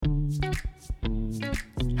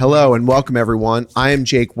Hello and welcome everyone. I am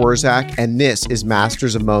Jake Wurzak and this is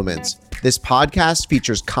Masters of Moments. This podcast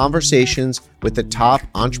features conversations with the top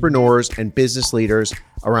entrepreneurs and business leaders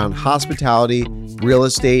around hospitality, real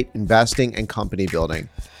estate, investing, and company building.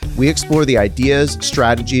 We explore the ideas,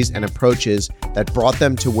 strategies, and approaches that brought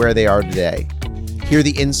them to where they are today. Hear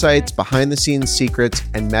the insights, behind-the-scenes secrets,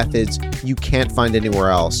 and methods you can't find anywhere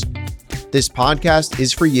else. This podcast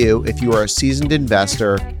is for you if you are a seasoned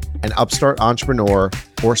investor, an upstart entrepreneur,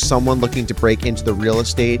 or someone looking to break into the real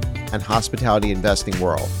estate and hospitality investing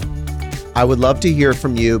world. I would love to hear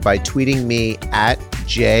from you by tweeting me at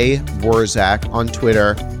jwurzak on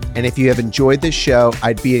Twitter. And if you have enjoyed this show,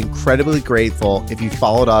 I'd be incredibly grateful if you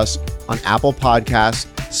followed us on Apple Podcasts,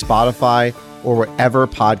 Spotify, or whatever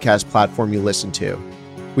podcast platform you listen to.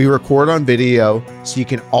 We record on video, so you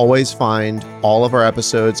can always find all of our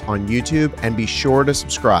episodes on YouTube, and be sure to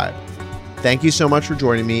subscribe. Thank you so much for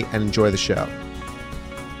joining me and enjoy the show.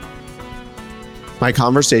 My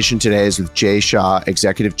conversation today is with Shah,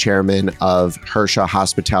 Executive Chairman of Hersha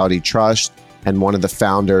Hospitality Trust and one of the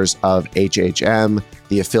founders of HHM,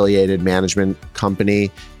 the affiliated management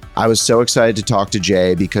company. I was so excited to talk to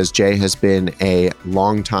Jay because Jay has been a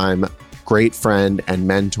longtime great friend and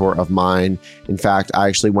mentor of mine. In fact, I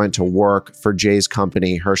actually went to work for Jay's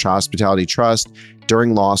company, Hersha Hospitality Trust,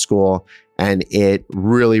 during law school, and it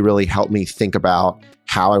really helped me think about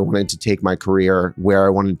how I wanted to take my career, where I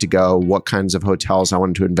wanted to go, what kinds of hotels I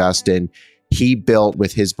wanted to invest in. He built,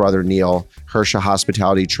 with his brother Neil, Hersha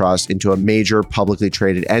Hospitality Trust into a major publicly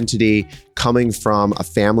traded entity coming from a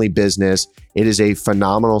family business. It is a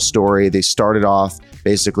phenomenal story. They started off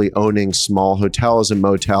basically owning small hotels and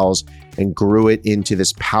motels and grew it into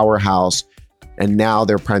this powerhouse. And now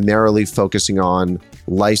they're primarily focusing on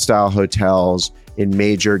lifestyle hotels in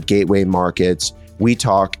major gateway markets. We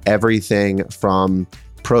talk everything from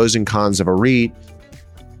pros and cons of a REIT.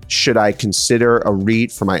 Should I consider a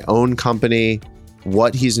REIT for my own company?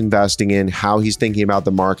 What he's investing in, how he's thinking about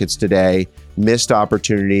the markets today, missed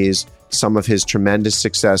opportunities, some of his tremendous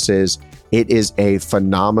successes. It is a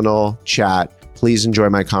phenomenal chat. Please enjoy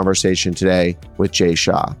my conversation today with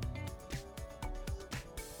Shah.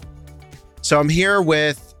 So I'm here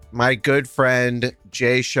with my good friend,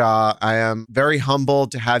 Shah. I am very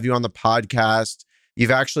humbled to have you on the podcast. You've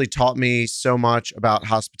actually taught me so much about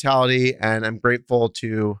hospitality, and I'm grateful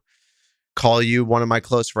to call you one of my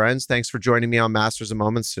close friends. Thanks for joining me on Masters of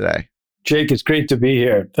Moments today. Jake, it's great to be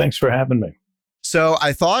here. Thanks for having me. So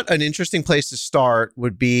I thought an interesting place to start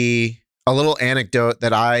would be a little anecdote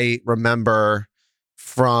that I remember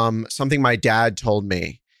from something my dad told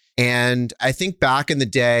me. And I think back in the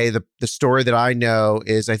day, the story that I know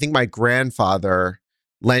is I think my grandfather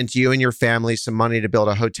lent you and your family some money to build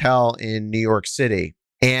a hotel in New York City.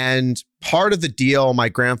 And part of the deal, my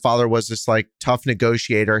grandfather was this like tough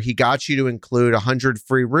negotiator. He got you to include 100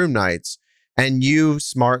 free room nights. And you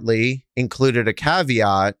smartly included a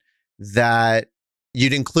caveat that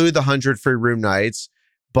you'd include the 100 free room nights,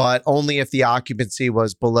 but only if the occupancy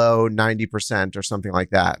was below 90% or something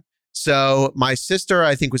like that. So my sister,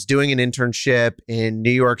 I think, was doing an internship in New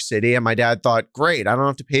York City, and my dad thought, great, I don't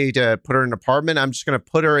have to pay to put her in an apartment. I'm just going to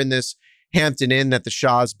put her in this Hampton Inn that the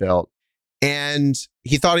Shahs built. And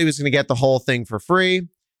he thought he was going to get the whole thing for free.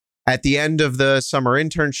 At the end of the summer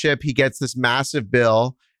internship, he gets this massive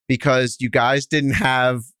bill because you guys didn't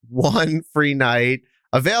have one free night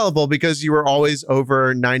available because you were always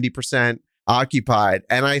over 90% occupied.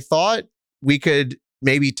 And I thought we could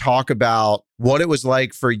maybe talk about what it was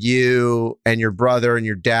like for you and your brother and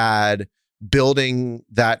your dad building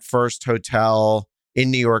that first hotel in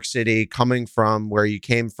New York City, coming from where you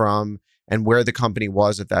came from and where the company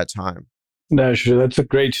was at that time. No, sure. That's a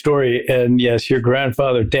great story. And yes, your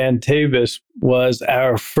grandfather, Dan Tavis, was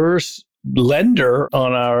our first lender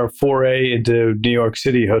on our foray into New York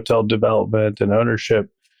City hotel development and ownership.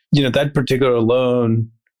 You know, that particular loan,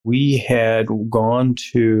 we had gone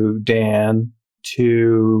to Dan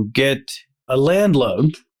to get a land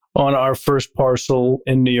loan on our first parcel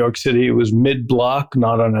in New York City. It was mid-block,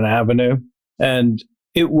 not on an avenue. And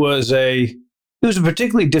it was a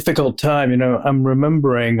particularly difficult time. You know, I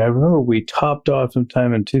remember we topped off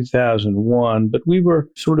sometime in 2001, but we were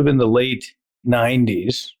sort of in the late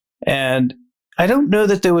 90s. And I don't know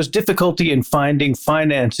that there was difficulty in finding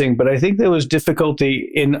financing, but I think there was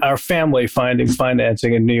difficulty in our family finding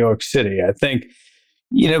financing in New York City. I think,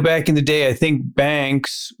 you know, back in the day, I think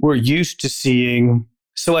banks were used to seeing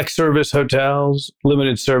select service hotels,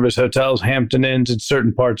 limited service hotels, Hampton Inns in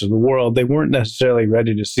certain parts of the world. They weren't necessarily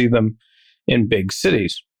ready to see them in big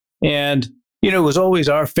cities. And, you know, it was always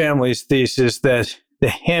our family's thesis that the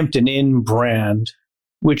Hampton Inn brand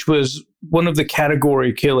which was one of the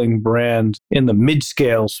category killing brands in the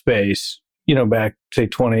mid-scale space, back, say,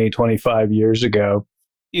 20, 25 years ago.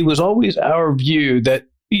 It was always our view that,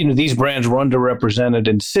 these brands were underrepresented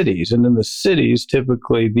in cities. And in the cities,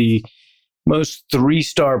 typically the most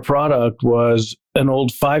three-star product was an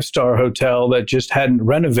old five-star hotel that just hadn't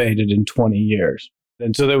renovated in 20 years.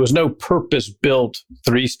 And so there was no purpose-built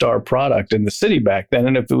three-star product in the city back then.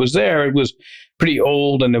 And if it was there, it was pretty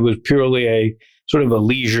old and it was purely a sort of a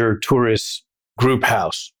leisure tourist group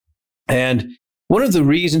house. And one of the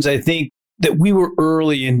reasons I think that we were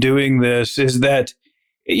early in doing this is that,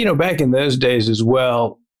 back in those days as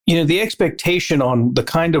well, the expectation on the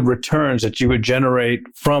kind of returns that you would generate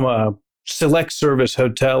from a select service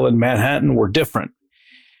hotel in Manhattan were different.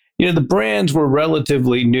 The brands were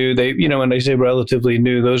relatively new. When I say relatively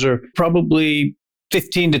new, those are probably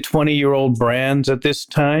 15 to 20-year-old brands at this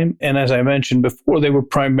time. And as I mentioned before, they were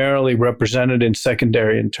primarily represented in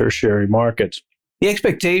secondary and tertiary markets. The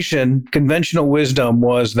expectation, conventional wisdom,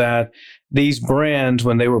 was that these brands,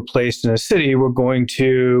 when they were placed in a city, were going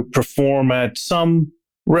to perform at some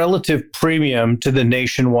relative premium to the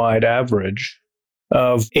nationwide average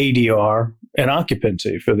of ADR and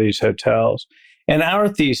occupancy for these hotels. And our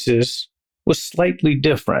thesis was slightly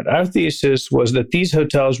different. Our thesis was that these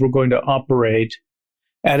hotels were going to operate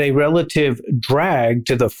at a relative drag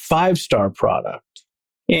to the five-star product.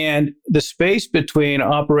 And the space between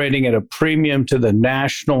operating at a premium to the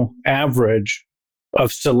national average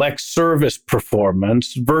of select service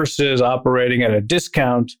performance versus operating at a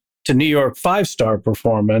discount to New York five-star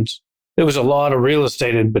performance, there was a lot of real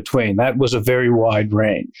estate in between. That was a very wide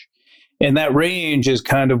range. And that range is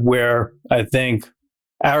kind of where I think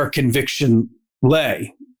our conviction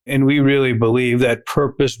lay. And we really believe that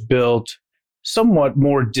purpose-built, somewhat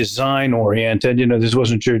more design-oriented, these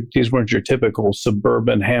weren't your typical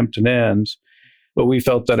suburban Hampton Inns, but we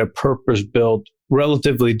felt that a purpose-built,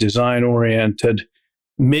 relatively design-oriented,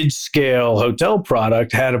 mid-scale hotel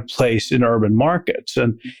product had a place in urban markets.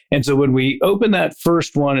 And so when we opened that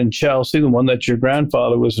first one in Chelsea, the one that your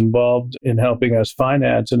grandfather was involved in helping us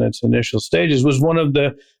finance in its initial stages, was one of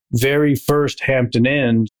the very first Hampton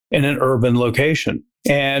Inns in an urban location.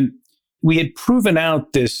 And we had proven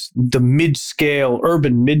out the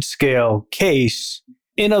urban mid-scale case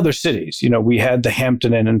in other cities. We had the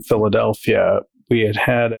Hampton Inn in Philadelphia. We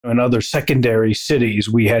had in other secondary cities.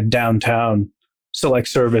 We had downtown select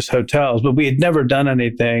service hotels, but we had never done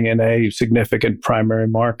anything in a significant primary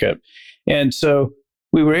market. And so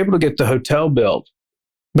we were able to get the hotel built.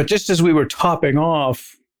 But just as we were topping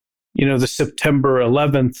off, the September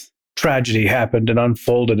 11th tragedy happened and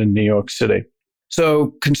unfolded in New York City.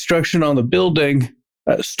 So construction on the building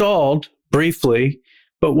stalled briefly,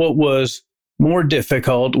 but what was more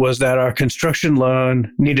difficult was that our construction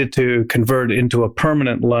loan needed to convert into a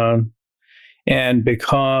permanent loan. And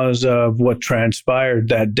because of what transpired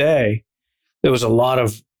that day, there was a lot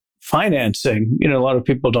of financing. A lot of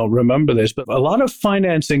people don't remember this, but a lot of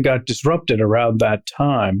financing got disrupted around that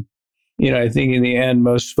time. I think in the end,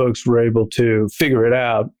 most folks were able to figure it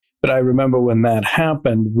out. But I remember when that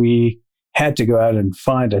happened, we had to go out and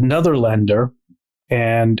find another lender.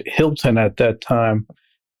 And Hilton at that time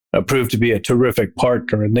proved to be a terrific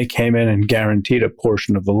partner. And they came in and guaranteed a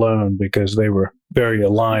portion of the loan because they were very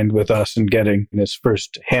aligned with us in getting this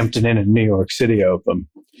first Hampton Inn in New York City open.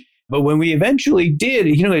 But when we eventually did,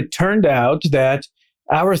 it turned out that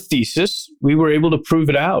our thesis, we were able to prove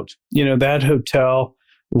it out. That hotel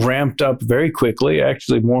ramped up very quickly,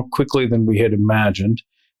 actually more quickly than we had imagined.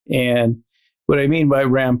 And what I mean by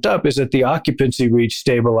ramped up is that the occupancy reached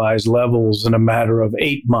stabilized levels in a matter of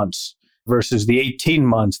 8 months versus the 18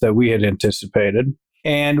 months that we had anticipated.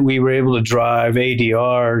 And we were able to drive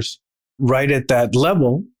ADRs right at that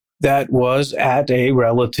level that was at a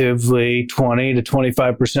relatively 20 to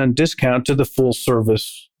 25% discount to the full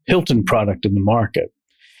service Hilton product in the market.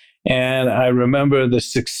 And I remember the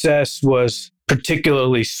success was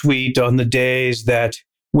particularly sweet on the days that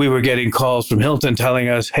we were getting calls from Hilton telling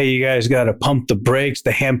us, hey, you guys got to pump the brakes.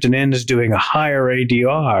 The Hampton Inn is doing a higher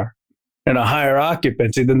ADR and a higher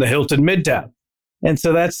occupancy than the Hilton Midtown. And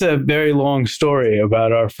so that's a very long story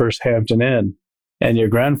about our first Hampton Inn. And your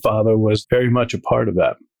grandfather was very much a part of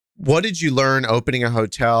that. What did you learn opening a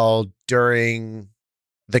hotel during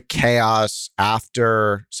the chaos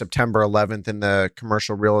after September 11th in the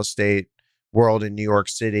commercial real estate world in New York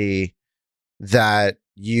City that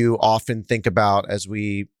you often think about as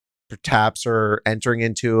we perhaps are entering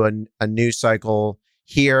into a new cycle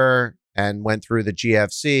here and went through the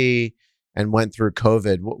GFC and went through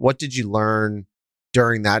COVID? What did you learn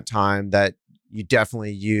during that time that you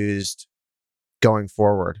definitely used going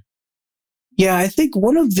forward? Yeah, I think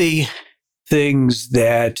one of the things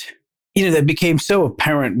that, that became so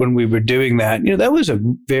apparent when we were doing that, that was a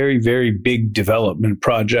very, very big development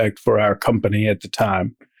project for our company at the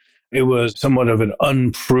time. It was somewhat of an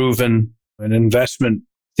unproven an investment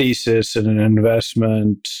thesis and an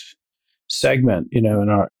investment segment,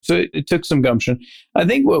 so it took some gumption. I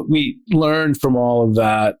think what we learned from all of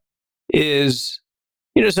that is,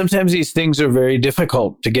 sometimes these things are very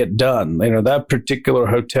difficult to get done. That particular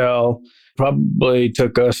hotel probably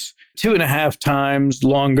took us 2.5 times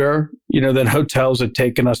longer, than hotels had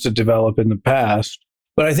taken us to develop in the past.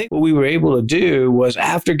 But I think what we were able to do was,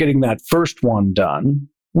 after getting that first one done,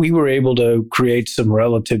 we were able to create some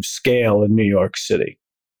relative scale in New York City.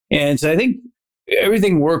 And so I think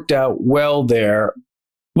everything worked out well there.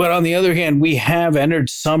 But on the other hand, we have entered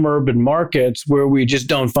some urban markets where we just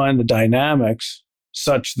don't find the dynamics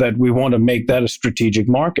such that we want to make that a strategic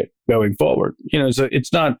market going forward. So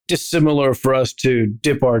it's not dissimilar for us to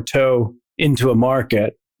dip our toe into a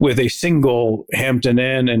market with a single Hampton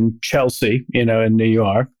Inn in Chelsea, in New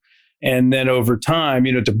York. And then over time,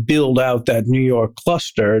 to build out that New York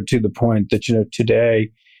cluster to the point that,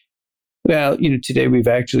 today we've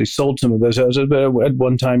actually sold some of those houses, but at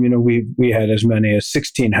one time, we had as many as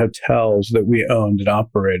 16 hotels that we owned and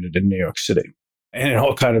operated in New York City. And it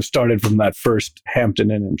all kind of started from that first Hampton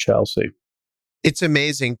Inn in Chelsea. It's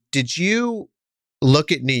amazing. Did you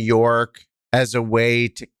look at New York as a way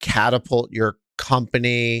to catapult your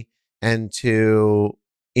company and to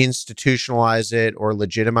institutionalize it or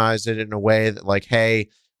legitimize it in a way that, like, hey,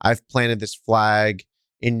 I've planted this flag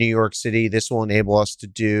in New York City. This will enable us to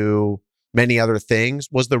do many other things.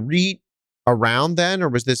 Was the REIT around then, or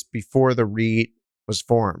was this before the REIT was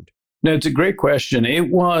formed? No, it's a great question. It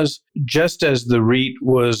was just as the REIT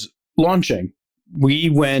was launching. We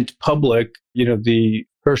went public, the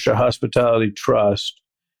Hersha Hospitality Trust.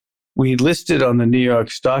 We listed on the New York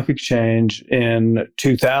Stock Exchange in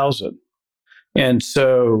 2000. And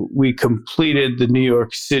so we completed the New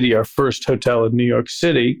York City, our first hotel in New York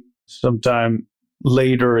City, sometime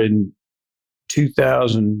later in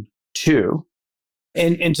 2002.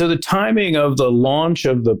 And so the timing of the launch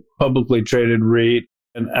of the publicly traded REIT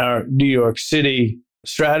and our New York City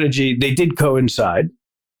strategy, they did coincide.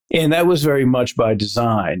 And that was very much by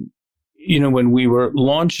design. When we were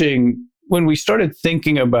launching, when we started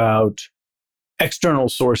thinking about external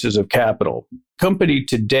sources of capital, company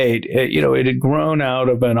to date, it had grown out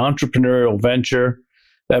of an entrepreneurial venture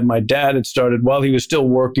that my dad had started while he was still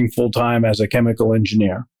working full time as a chemical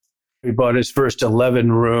engineer. He bought his first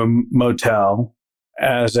 11-room motel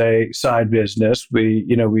as a side business. We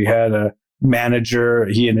had a manager,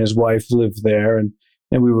 he and his wife lived there, and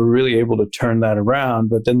we were really able to turn that around.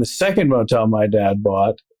 But then the second motel my dad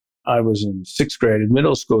bought, I was in 6th grade in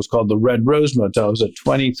middle school, was called the Red Rose Motel. It was a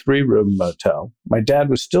 23-room motel. My dad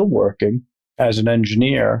was still working as an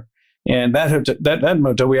engineer, and that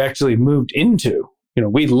motel we actually moved into.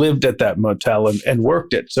 We lived at that motel and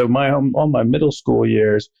worked it. So all my middle school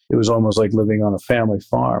years, it was almost like living on a family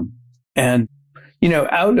farm. And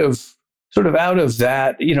out of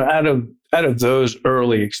that, out of those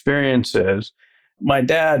early experiences, my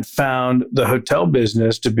dad found the hotel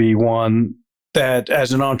business to be one that,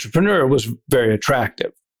 as an entrepreneur, was very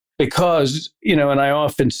attractive because, and I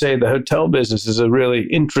often say the hotel business is a really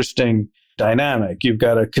interesting dynamic. You've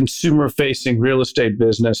got a consumer-facing real estate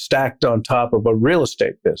business stacked on top of a real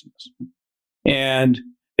estate business. And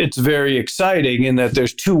it's very exciting in that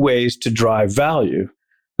there's two ways to drive value,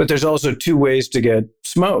 but there's also two ways to get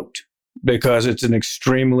smoked because it's an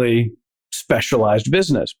extremely specialized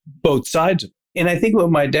business, both sides of it. And I think what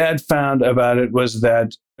my dad found about it was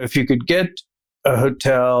that if you could get a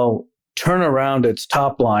hotel turn around its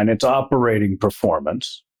top line, its operating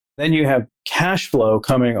performance, then you have cash flow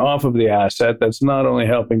coming off of the asset that's not only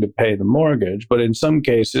helping to pay the mortgage, but in some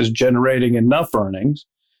cases generating enough earnings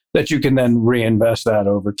that you can then reinvest that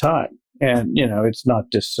over time. And, it's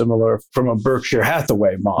not dissimilar from a Berkshire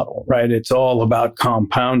Hathaway model, right? It's all about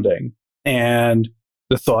compounding. And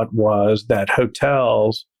the thought was that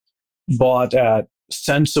hotels bought at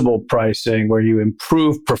sensible pricing where you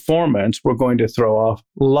improve performance were going to throw off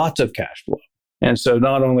lots of cash flow. And so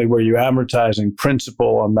not only were you amortizing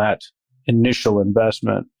principal on that initial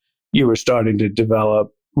investment, you were starting to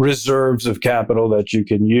develop reserves of capital that you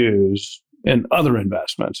can use in other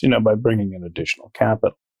investments, by bringing in additional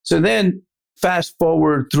capital. So then fast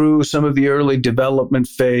forward through some of the early development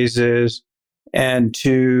phases and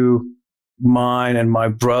to mine and my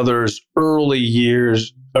brother's early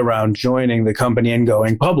years around joining the company and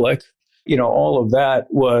going public, all of that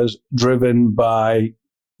was driven by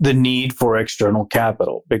the need for external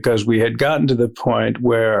capital because we had gotten to the point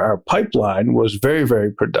where our pipeline was very,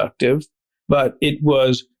 very productive, but it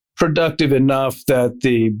was productive enough that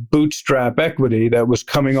the bootstrap equity that was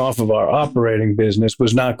coming off of our operating business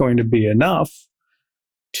was not going to be enough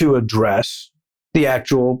to address the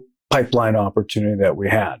actual pipeline opportunity that we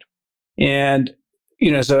had. And,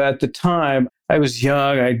 so at the time I was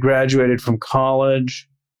young, I graduated from college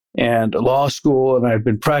and law school, and I'd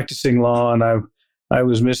been practicing law, and I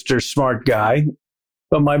was Mr. Smart Guy.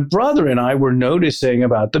 But my brother and I were noticing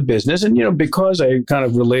about the business. And, because I kind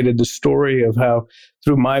of related the story of how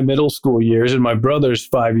through my middle school years, and my brother's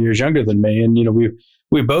 5 years younger than me, and,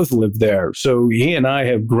 we both lived there. So he and I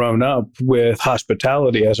have grown up with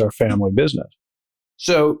hospitality as our family business.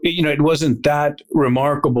 So, it wasn't that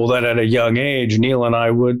remarkable that at a young age, Neil and I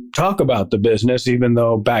would talk about the business, even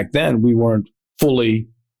though back then we weren't fully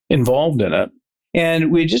involved in it.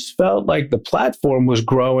 And we just felt like the platform was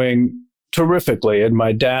growing terrifically. And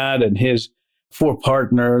my dad and his 4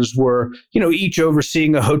 partners were, each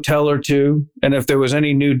overseeing a hotel or two. And if there was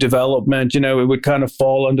any new development, it would kind of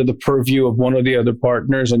fall under the purview of one of the other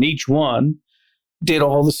partners. And each one did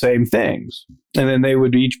all the same things. And then they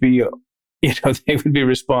would each be, they would be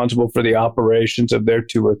responsible for the operations of their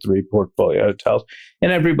 2 or 3 portfolio hotels.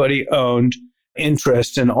 And everybody owned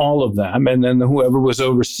interest in all of them. And then whoever was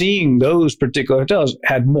overseeing those particular hotels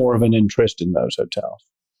had more of an interest in those hotels.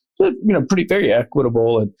 So, pretty very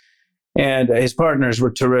equitable. And his partners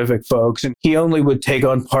were terrific folks. And he only would take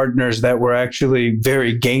on partners that were actually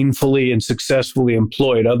very gainfully and successfully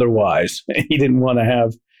employed otherwise. He didn't want to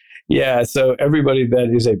have, so everybody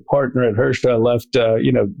that is a partner at Hersha left,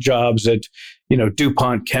 jobs at,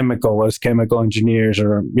 DuPont Chemical as chemical engineers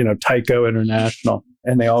or, Tyco International.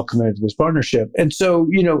 And they all committed to this partnership. And so,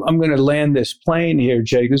 I'm going to land this plane here,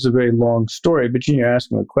 Jake. This is a very long story, but you're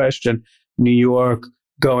asking a question. New York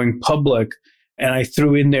going public. And I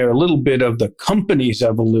threw in there a little bit of the company's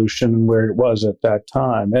evolution where it was at that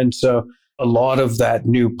time. And so a lot of that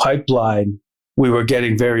new pipeline we were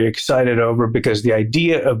getting very excited over because the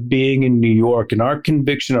idea of being in New York and our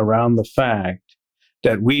conviction around the fact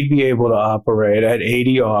that we'd be able to operate at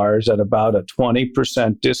ADRs at about a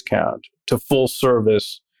 20% discount to full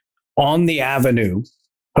service on the Avenue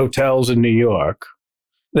hotels in New York,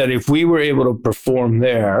 that if we were able to perform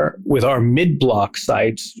there with our mid-block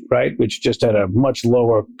sites, right, which just had a much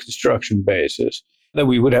lower construction basis, that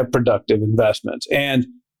we would have productive investments. And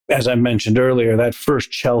as I mentioned earlier, that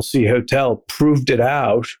first Chelsea hotel proved it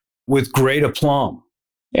out with great aplomb.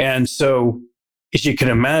 And so, as you can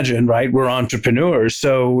imagine, right, we're entrepreneurs.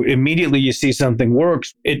 So immediately you see something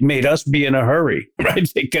works, it made us be in a hurry, right?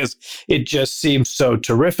 Because it just seems so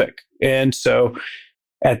terrific. And so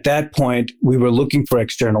at that point, we were looking for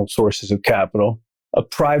external sources of capital. A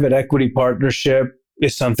private equity partnership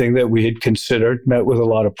is something that we had considered, met with a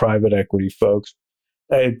lot of private equity folks.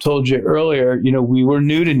 I had told you earlier, we were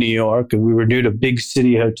new to New York and we were new to big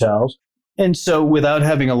city hotels. And so without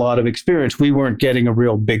having a lot of experience, we weren't getting a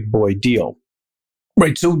real big boy deal.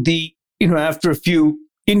 Right. So after a few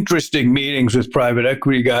interesting meetings with private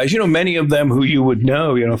equity guys, many of them who you would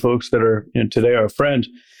know, folks that are today our friends,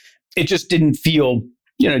 it just didn't feel,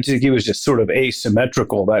 it was just sort of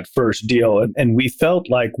asymmetrical, that first deal. And we felt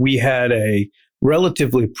like we had a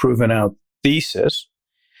relatively proven out thesis.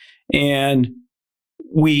 And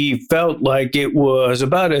we felt like it was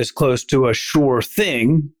about as close to a sure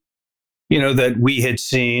thing, that we had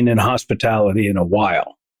seen in hospitality in a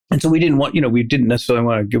while. And so we didn't necessarily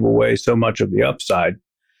want to give away so much of the upside,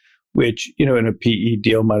 which, in a PE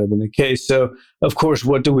deal might have been the case. So, of course,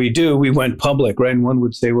 what do? We went public, right? And one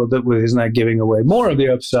would say, well, isn't that giving away more of the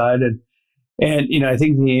upside? And I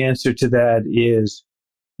think the answer to that is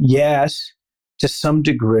yes, to some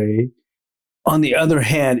degree. On the other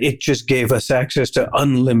hand, it just gave us access to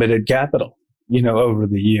unlimited capital, over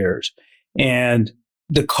the years. And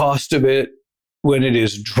the cost of it, when it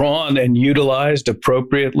is drawn and utilized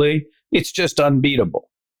appropriately, it's just unbeatable.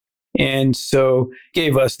 And so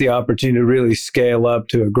gave us the opportunity to really scale up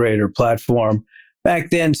to a greater platform.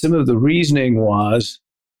 Back then, some of the reasoning was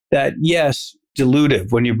that, yes,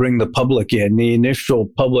 dilutive when you bring the public in. The initial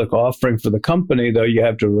public offering for the company, though, you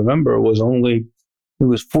have to remember, it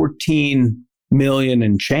was 14 million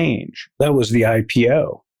and change. That was the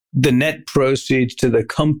IPO. The net proceeds to the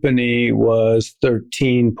company was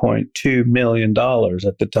 $13.2 million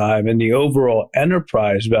at the time. And the overall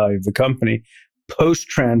enterprise value of the company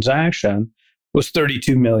post-transaction was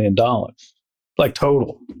 $32 million, like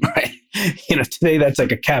total, right? Today that's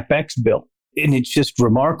like a CapEx bill. And it's just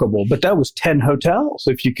remarkable. But that was 10 hotels,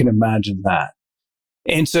 if you can imagine that.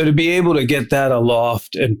 And so to be able to get that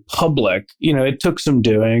aloft and public, it took some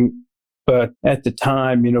doing. But at the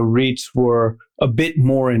time, REITs were a bit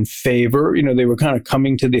more in favor. They were kind of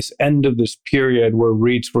coming to this end of this period where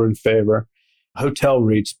REITs were in favor, hotel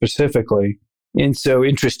REITs specifically. And so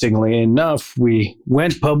interestingly enough, we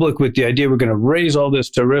went public with the idea we're going to raise all this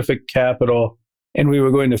terrific capital and we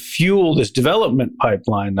were going to fuel this development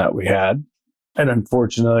pipeline that we had. And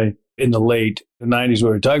unfortunately, in the late 90s, what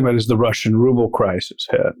we were talking about is the Russian ruble crisis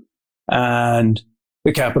hit. And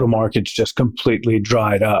the capital markets just completely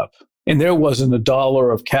dried up. And there wasn't a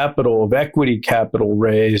dollar of capital, of equity capital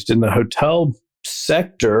raised in the hotel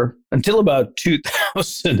sector until about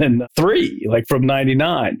 2003, like from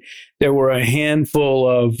 99. There were a handful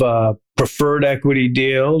of preferred equity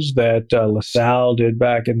deals that LaSalle did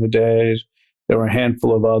back in the days. There were a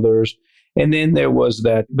handful of others. And then there was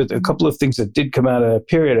that, but a couple of things that did come out of that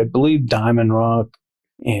period, I believe Diamond Rock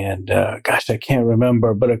and I can't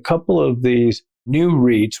remember, but a couple of these new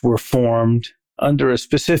REITs were formed under a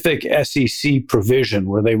specific SEC provision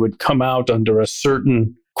where they would come out under a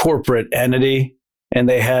certain corporate entity and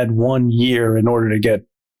they had 1 year in order to get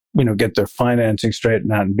their financing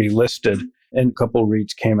straightened out and be listed. And a couple of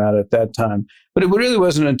REITs came out at that time. But it really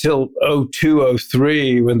wasn't until 02,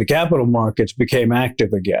 03 when the capital markets became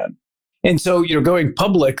active again. And so, going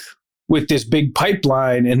public with this big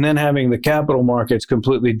pipeline and then having the capital markets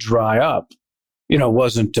completely dry up,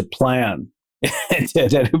 wasn't to plan. And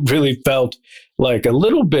it really felt like a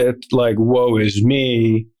little bit like, woe is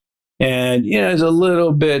me. And, it's a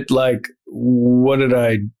little bit like, what did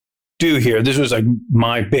I do here? This was like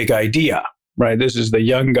my big idea, right? This is the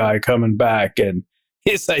young guy coming back and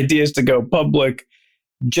his idea is to go public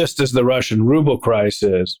just as the Russian ruble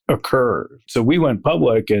crisis occurred. So we went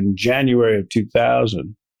public in January of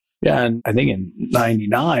 2000. Yeah, and I think in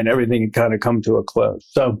 99, everything had kind of come to a close.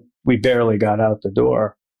 So we barely got out the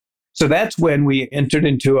door. So that's when we entered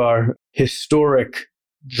into our historic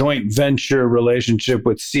joint venture relationship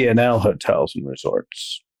with CNL Hotels and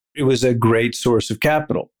Resorts. It was a great source of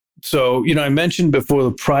capital. So, I mentioned before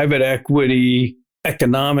the private equity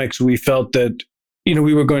economics, we felt that,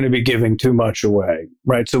 we were going to be giving too much away,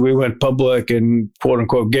 right? So we went public and quote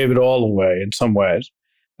unquote gave it all away in some ways,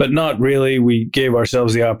 but not really. We gave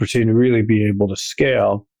ourselves the opportunity to really be able to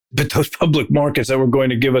scale. But those public markets that were going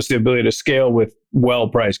to give us the ability to scale with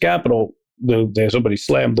well-priced capital, somebody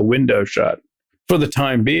slammed the window shut for the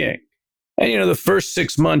time being. And, the first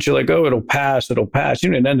 6 months, you're like, oh, it'll pass. It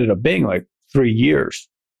ended up being like 3 years.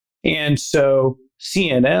 And so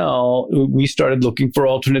CNL, we started looking for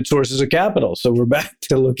alternate sources of capital. So we're back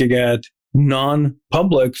to looking at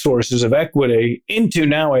non-public sources of equity into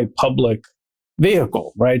now a public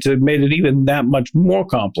vehicle, right? So it made it even that much more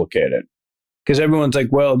complicated. Because everyone's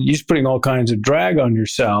like, well, you're just putting all kinds of drag on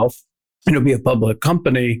yourself. It'll be a public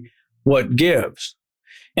company. What gives?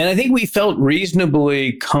 And I think we felt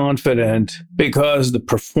reasonably confident because the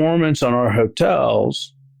performance on our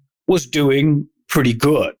hotels was doing pretty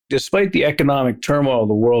good. Despite the economic turmoil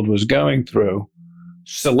the world was going through,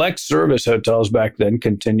 select service hotels back then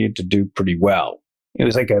continued to do pretty well. It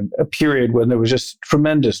was like a period when there was just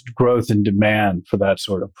tremendous growth in demand for that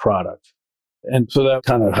sort of product. And so that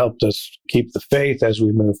kind of helped us keep the faith as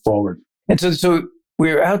we move forward. And so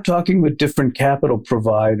we were out talking with different capital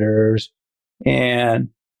providers, and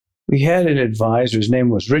we had an advisor. His name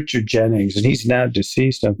was Richard Jennings, and he's now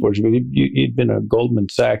deceased, unfortunately. He'd been a Goldman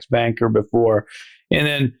Sachs banker before, and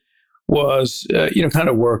then was, kind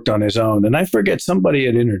of worked on his own. And I forget, somebody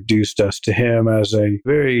had introduced us to him as a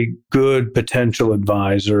very good potential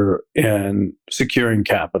advisor in securing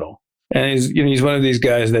capital. And he's one of these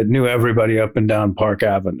guys that knew everybody up and down Park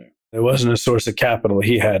Avenue. There wasn't a source of capital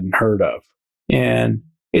he hadn't heard of. And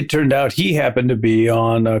it turned out he happened to be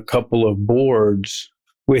on a couple of boards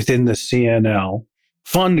within the CNL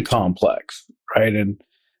fund complex, right? And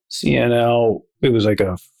CNL, it was like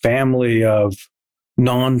a family of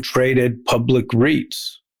non-traded public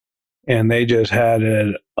REITs. And they just had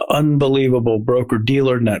an unbelievable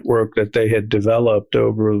broker-dealer network that they had developed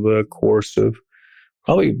over the course of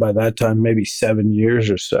probably by that time, maybe 7 years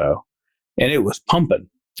or so. And it was pumping.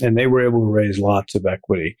 And they were able to raise lots of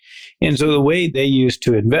equity. And so the way they used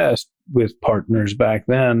to invest with partners back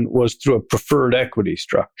then was through a preferred equity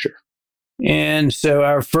structure. And so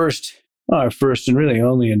our first and really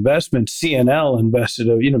only investment, CNL invested,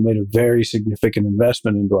 made a very significant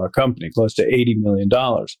investment into our company, close to $80 million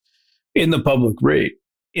in the public REIT,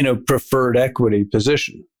 preferred equity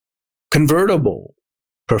position, convertible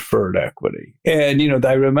preferred equity. And,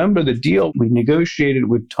 I remember the deal we negotiated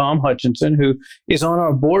with Tom Hutchinson, who is on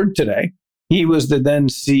our board today. He was the then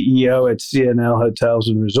CEO at CNL Hotels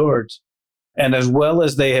and Resorts. And as well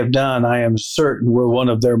as they have done, I am certain we're one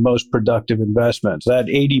of their most productive investments. That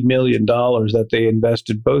 $80 million that they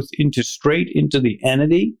invested both straight into the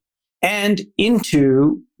entity and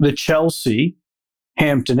into the Chelsea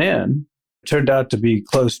Hampton Inn turned out to be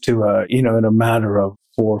close to in a matter of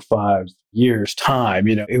 4 or 5 years time,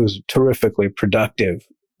 it was terrifically productive.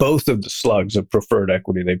 Both of the slugs of preferred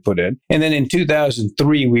equity they put in. And then in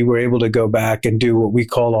 2003, we were able to go back and do what we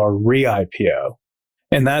call our re-IPO.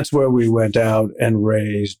 And that's where we went out and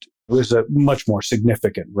raised, it was a much more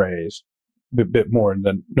significant raise, a bit more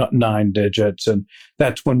than 9 digits. And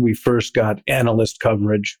that's when we first got analyst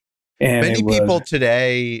coverage. And many people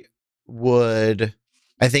today would,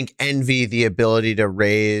 I think, envy the ability to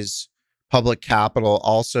raise public capital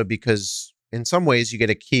also because in some ways you get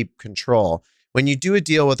to keep control. When you do a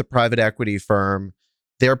deal with a private equity firm,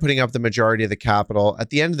 they're putting up the majority of the capital. At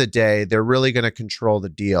the end of the day, they're really going to control the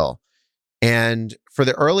deal. And for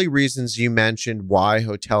the early reasons you mentioned why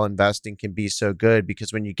hotel investing can be so good,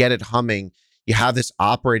 because when you get it humming, you have this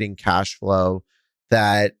operating cash flow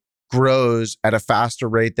that grows at a faster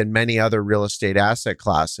rate than many other real estate asset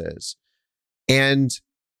classes. And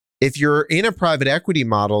if you're in a private equity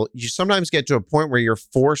model, you sometimes get to a point where you're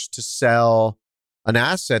forced to sell an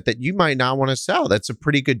asset that you might not want to sell. That's a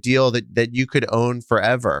pretty good deal that you could own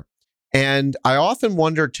forever. And I often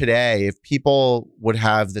wonder today if people would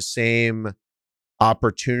have the same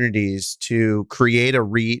opportunities to create a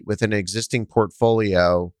REIT with an existing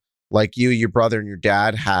portfolio like you, your brother, and your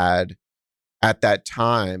dad had at that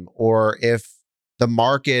time, or if the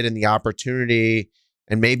market and the opportunity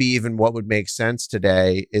and maybe even what would make sense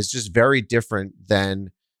today is just very different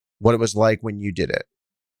than what it was like when you did it.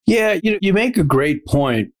 Yeah, you make a great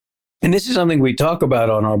point. And this is something we talk about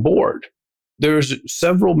on our board. There's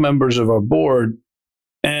several members of our board,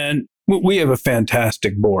 and we have a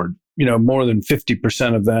fantastic board. More than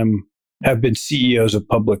 50% of them have been CEOs of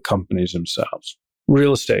public companies themselves,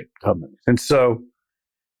 real estate companies. And so,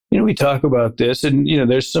 we talk about this and,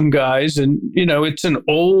 there's some guys and, it's an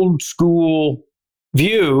old school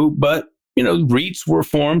view, but, REITs were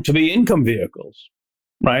formed to be income vehicles,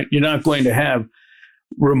 right? You're not going to have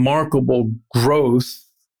remarkable growth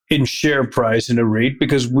in share price in a REIT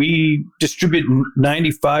because we distribute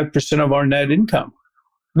 95% of our net income.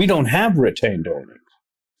 We don't have retained earnings.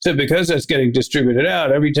 So because that's getting distributed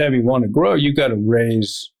out, every time you want to grow, you've got to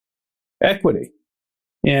raise equity.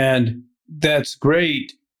 And that's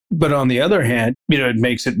great. But on the other hand, it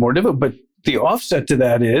makes it more difficult. But the offset to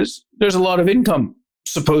that is there's a lot of income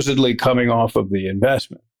supposedly coming off of the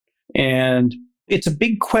investment. And it's a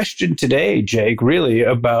big question today, Jake, really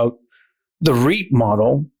about the REIT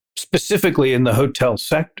model, specifically in the hotel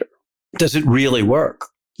sector. Does it really work?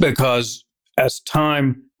 Because as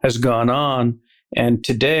time has gone on, and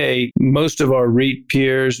today, most of our REIT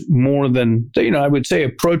peers, more than, I would say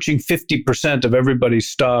approaching 50% of everybody's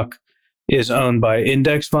stock is owned by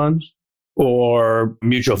index funds or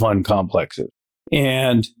mutual fund complexes.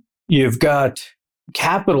 And you've got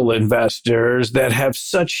capital investors that have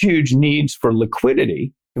such huge needs for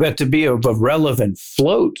liquidity that to be of a relevant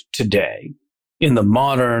float today in the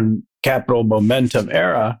modern capital momentum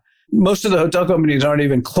era, most of the hotel companies aren't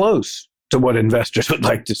even close to what investors would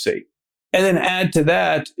like to see. And then add to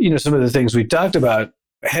that, some of the things we talked about,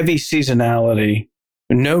 heavy seasonality,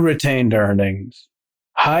 no retained earnings,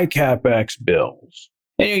 high CapEx bills.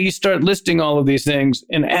 And you start listing all of these things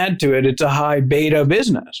and add to it, it's a high beta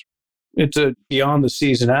business. It's beyond the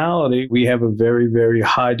seasonality. We have a very, very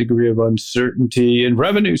high degree of uncertainty in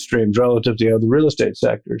revenue streams relative to the other real estate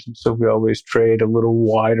sectors. And so we always trade a little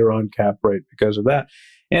wider on cap rate because of that.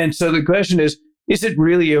 And so the question is it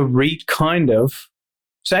really a REIT kind of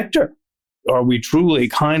sector? Are we truly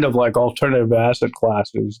kind of like alternative asset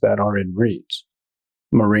classes that are in REITs,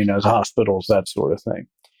 marinas, hospitals, that sort of thing?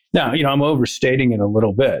 Now, I'm overstating it a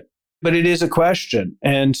little bit, but it is a question.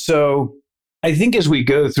 And so I think as we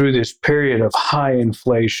go through this period of high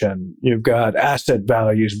inflation, you've got asset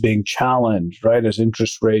values being challenged, right, as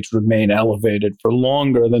interest rates remain elevated for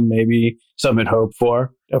longer than maybe some had hoped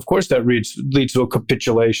for. Of course, that leads to a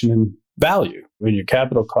capitulation in value when your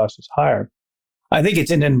capital cost is higher. I think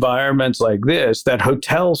it's in environments like this that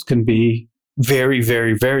hotels can be very,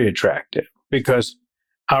 very, very attractive because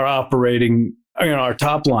our our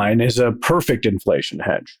top line is a perfect inflation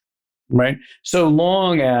hedge, right? So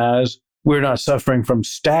long as we're not suffering from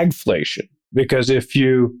stagflation, because if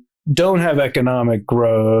you don't have economic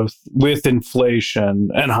growth with inflation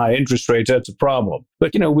and high interest rates, that's a problem.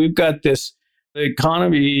 But, we've got the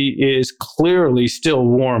economy is clearly still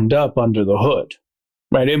warmed up under the hood.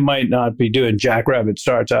 Right, it might not be doing jackrabbit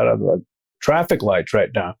starts out of the traffic lights right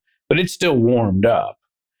now, but it's still warmed up.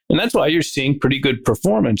 And that's why you're seeing pretty good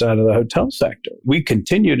performance out of the hotel sector. We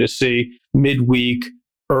continue to see midweek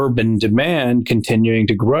urban demand continuing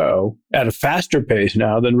to grow at a faster pace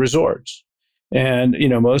now than resorts. And,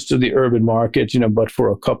 most of the urban markets, but for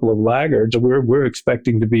a couple of laggards, we're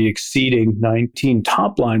expecting to be exceeding 19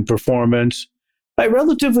 top line performance by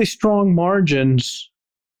relatively strong margins.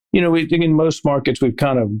 We think in most markets, we've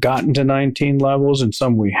kind of gotten to 19 levels and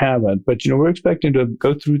some we haven't. But, we're expecting to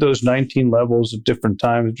go through those 19 levels at different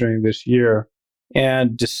times during this year.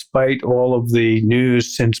 And despite all of the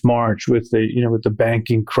news since March with the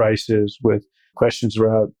banking crisis, with questions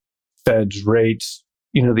around Fed's rates,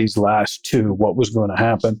 these last two, what was going to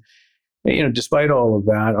happen, despite all of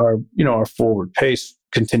that, our forward pace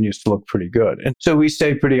continues to look pretty good. And so we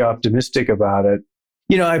stay pretty optimistic about it.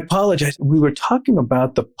 I apologize. We were talking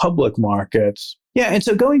about the public markets. Yeah. And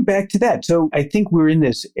so going back to that, so I think we're in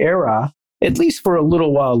this era, at least for a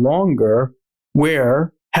little while longer,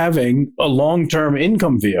 where having a long-term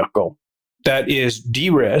income vehicle that is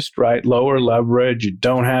de-risked, right? Lower leverage, you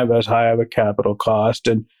don't have as high of a capital cost,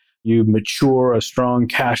 and you mature a strong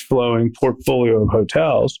cash flowing portfolio of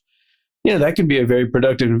hotels, that can be a very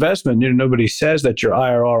productive investment. Nobody says that your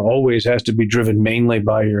IRR always has to be driven mainly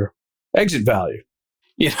by your exit value.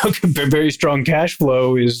 Very strong cash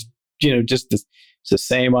flow is, just it's the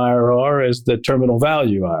same IRR as the terminal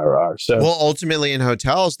value IRR. So, well, ultimately in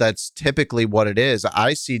hotels, that's typically what it is.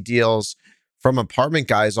 I see deals from apartment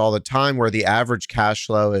guys all the time where the average cash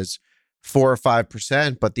flow is 4 or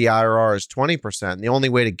 5%, but the IRR is 20%. And the only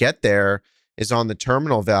way to get there is on the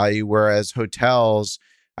terminal value, whereas hotels,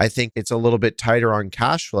 I think it's a little bit tighter on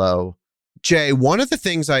cash flow. Jay, one of the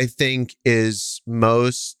things I think is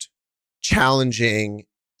most challenging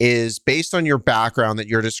is based on your background that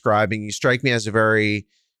you're describing. You strike me as a very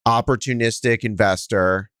opportunistic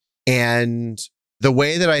investor. And the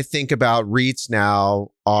way that I think about REITs now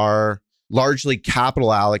are largely capital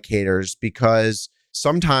allocators, because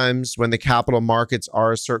sometimes when the capital markets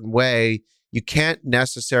are a certain way, you can't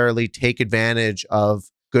necessarily take advantage of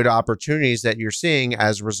good opportunities that you're seeing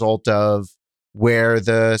as a result of where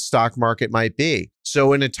the stock market might be.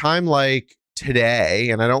 So in a time like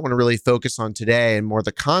today, and I don't want to really focus on today and more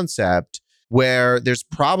the concept, where there's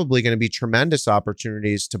probably going to be tremendous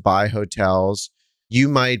opportunities to buy hotels, you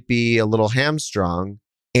might be a little hamstrung.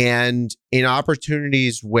 And in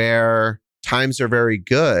opportunities where times are very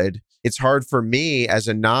good, it's hard for me as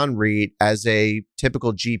a non-REIT, as a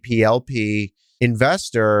typical GPLP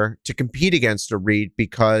investor, to compete against a REIT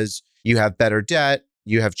because you have better debt,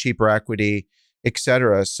 you have cheaper equity, et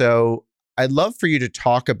cetera. So I'd love for you to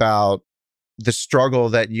talk about the struggle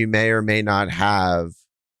that you may or may not have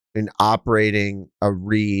in operating a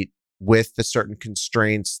REIT with the certain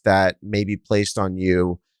constraints that may be placed on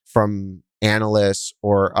you from analysts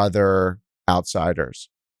or other outsiders.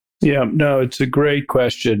 Yeah, no, it's a great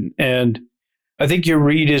question. And I think your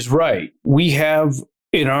read is right. We have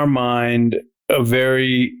in our mind a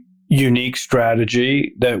very unique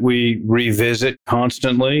strategy that we revisit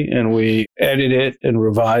constantly, and we edit it and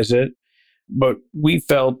revise it. But we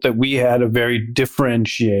felt that we had a very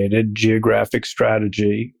differentiated geographic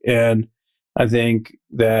strategy. And I think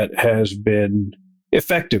that has been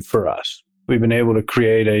effective for us. We've been able to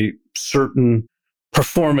create a certain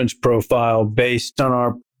performance profile based on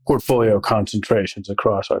our portfolio concentrations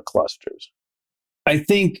across our clusters. I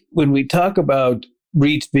think when we talk about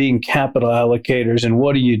REITs being capital allocators, and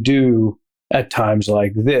what do you do at times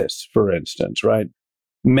like this, for instance, right?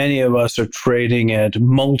 Many of us are trading at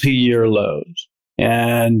multi-year lows,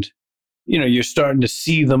 and you're starting to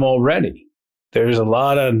see them already. There's a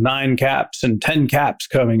lot of 9 caps and 10 caps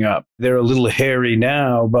coming up. They're a little hairy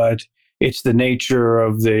now, but it's the nature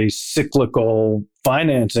of the cyclical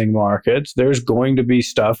financing markets. There's going to be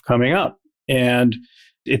stuff coming up, and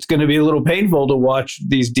it's going to be a little painful to watch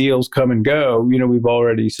these deals come and go. We've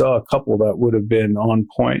already saw a couple that would have been on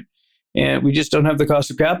point, and we just don't have the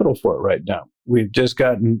cost of capital for it right now. We've just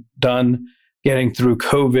gotten done getting through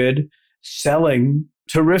COVID, selling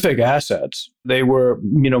terrific assets. They were,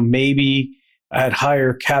 maybe had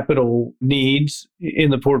higher capital needs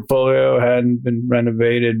in the portfolio, hadn't been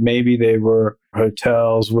renovated. Maybe they were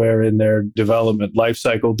hotels where in their development life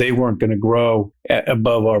cycle, they weren't going to grow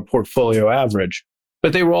above our portfolio average.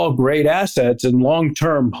 But they were all great assets, and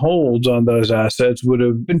long-term holds on those assets would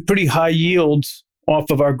have been pretty high yields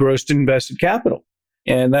off of our gross invested capital.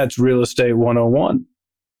 And that's real estate 101.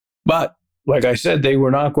 But like I said, they were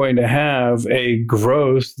not going to have a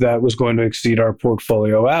growth that was going to exceed our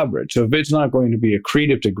portfolio average. So if it's not going to be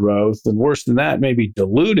accretive to growth, then worse than that, maybe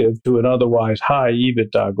dilutive to an otherwise high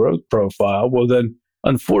EBITDA growth profile, well then,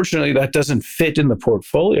 unfortunately, that doesn't fit in the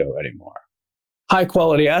portfolio anymore. high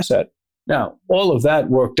quality asset. Now, all of that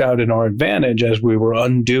worked out in our advantage as we were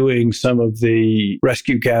undoing some of the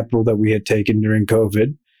rescue capital that we had taken during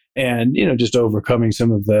COVID and, just overcoming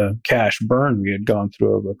some of the cash burn we had gone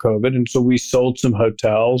through over COVID. And so we sold some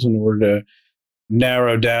hotels in order to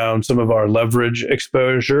narrow down some of our leverage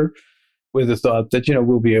exposure with the thought that,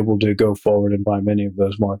 we'll be able to go forward and buy many of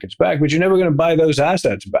those markets back. But you're never going to buy those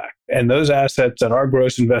assets back. And those assets at our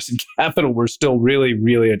gross invested capital were still really,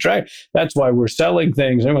 really attractive. That's why we're selling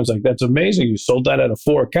things. Everyone's like, that's amazing. You sold that at a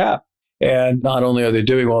 4 cap. And not only are they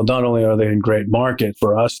doing well, not only are they in great market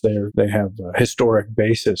for us, they have a historic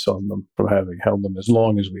basis on them from having held them as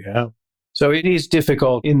long as we have. So it is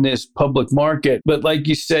difficult in this public market. But like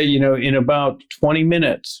you say, in about 20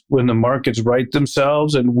 minutes, when the markets right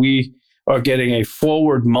themselves and we are getting a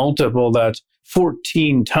forward multiple that's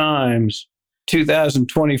 14 times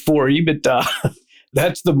 2024 EBITDA,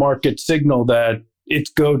 that's the market signal that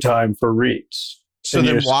it's go time for REITs. So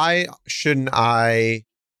then why shouldn't I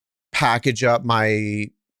package up my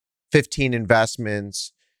 15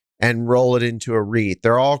 investments and roll it into a REIT?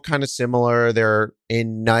 They're all kind of similar. They're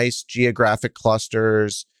in nice geographic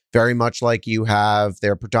clusters, very much like you have.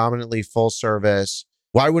 They're predominantly full service.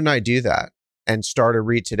 Why wouldn't I do that and start a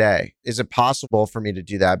REIT today? Is it possible for me to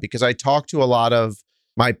do that? Because I talk to a lot of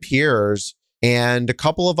my peers and a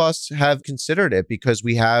couple of us have considered it because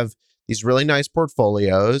we have these really nice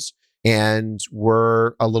portfolios and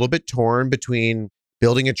we're a little bit torn between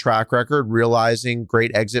building a track record, realizing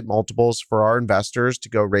great exit multiples for our investors to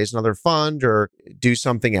go raise another fund or do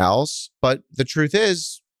something else. But the truth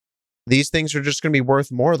is, these things are just going to be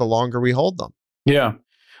worth more the longer we hold them. Yeah.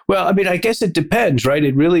 Well, I guess it depends, right?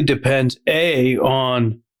 It really depends,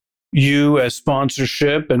 on you as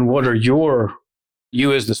sponsorship and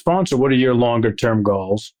you as the sponsor, what are your longer term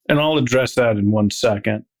goals? And I'll address that in 1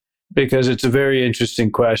 second because it's a very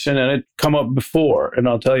interesting question and it come up before. And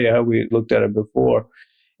I'll tell you how we looked at it before.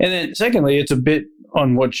 And then secondly, it's a bit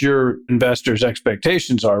on what your investors'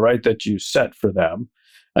 expectations are, right? That you set for them.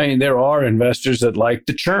 There are investors that like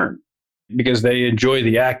the churn because they enjoy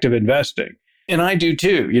the act of investing. And I do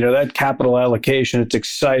too. That capital allocation, it's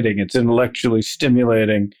exciting. It's intellectually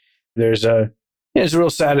stimulating. There's a real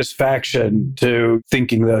satisfaction to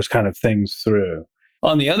thinking those kind of things through.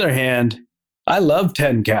 On the other hand, I love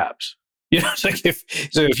 10 caps. It's like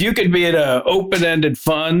if you could be in an open-ended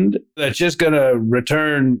fund that's just going to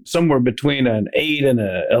return somewhere between an 8 and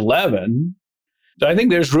an 11, I think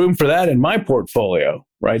there's room for that in my portfolio,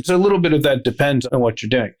 right? So a little bit of that depends on what you're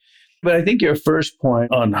doing. But I think your first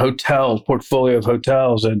point on hotels, portfolio of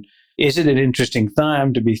hotels, and is it an interesting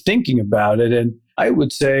time to be thinking about it? And I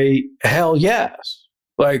would say, hell yes.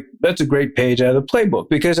 Like, that's a great page out of the playbook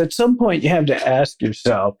because at some point you have to ask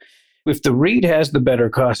yourself, if the REIT has the better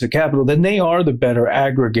cost of capital, then they are the better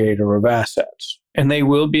aggregator of assets. And they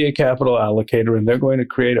will be a capital allocator and they're going to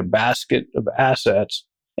create a basket of assets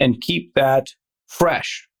and keep that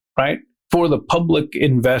fresh, right? For the public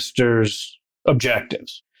investors'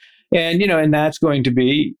 objectives. And, and that's going to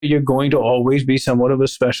be, you're going to always be somewhat of a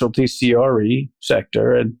specialty CRE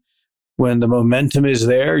sector. And when the momentum is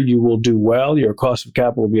there, you will do well, your cost of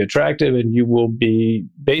capital will be attractive, and you will be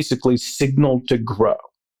basically signaled to grow.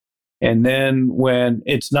 And then when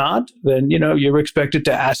it's not, then, you're expected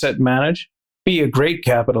to asset manage, be a great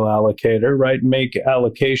capital allocator, right? Make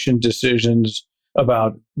allocation decisions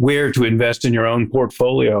about where to invest in your own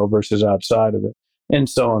portfolio versus outside of it, and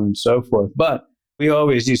so on and so forth. But we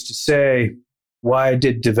always used to say, why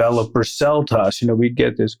did developers sell to us? We'd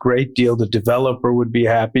get this great deal. The developer would be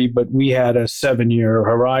happy, but we had a 7-year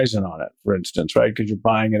horizon on it, for instance, right? Because you're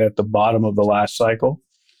buying it at the bottom of the last cycle.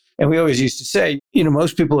 And we always used to say,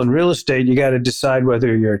 most people in real estate, you got to decide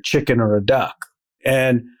whether you're a chicken or a duck.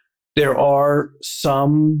 And there are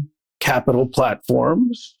some capital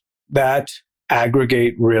platforms that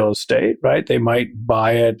aggregate real estate, right? They might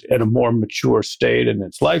buy it at a more mature state in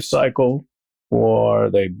its life cycle, or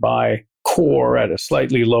they buy core at a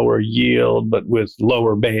slightly lower yield, but with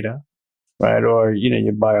lower beta, right? Or,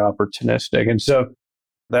 you buy opportunistic. And so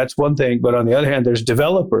that's one thing. But on the other hand, there's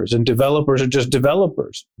developers, and developers are just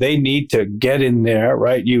developers. They need to get in there,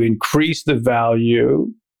 right? You increase the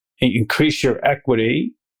value, increase your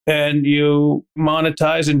equity, and you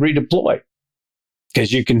monetize and redeploy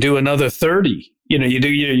because you can do another 30.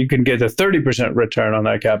 You can get a 30% return on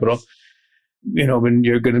that capital. When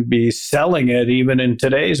you're going to be selling it even in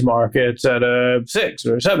today's markets at a 6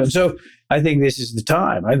 or 7. So I think this is the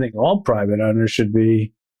time. I think all private owners should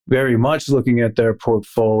be very much looking at their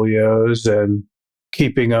portfolios and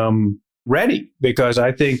keeping them ready, because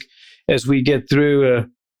I think as we get through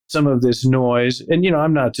some of this noise. And,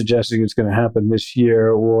 I'm not suggesting it's going to happen this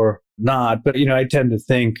year or not, but, I tend to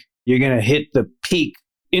think you're going to hit the peak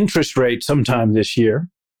interest rate sometime this year.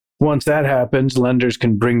 Once that happens, lenders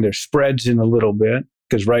can bring their spreads in a little bit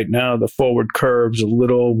because right now the forward curve's a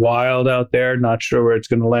little wild out there, not sure where it's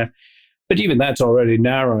going to land. But even that's already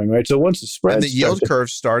narrowing, right? So once the spreads and the yield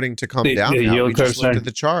curve's starting to come down the now. yield We just curve's looked at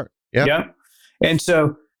the chart. Yep. Yeah. And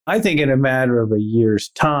so I think in a matter of a year's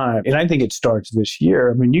time, and I think it starts this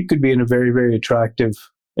year, I mean, you could be in a very, very attractive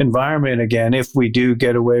environment again if we do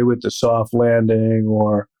get away with the soft landing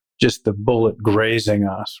or just the bullet grazing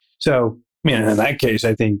us. So, in that case,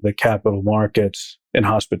 I think the capital markets and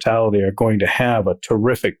hospitality are going to have a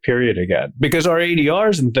terrific period again because our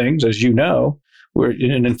ADRs and things, as you know, we're in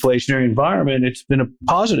an inflationary environment. It's been a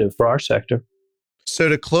positive for our sector. So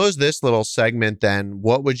to close this little segment, then,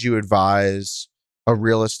 what would you advise a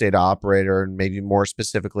real estate operator, and maybe more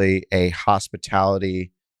specifically a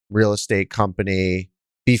hospitality real estate company,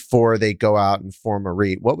 before they go out and form a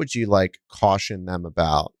REIT? What would you caution them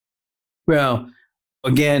about? Well,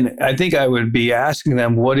 again, I think I would be asking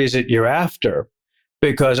them, what is it you're after?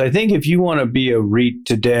 Because I think if you want to be a REIT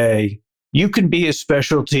today, you can be a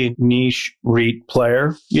specialty niche REIT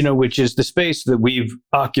player, which is the space that we've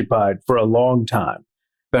occupied for a long time.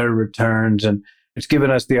 Better returns, and it's given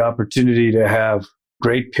us the opportunity to have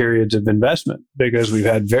great periods of investment because we've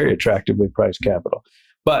had very attractively priced capital.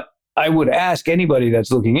 But I would ask anybody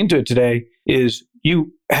that's looking into it today is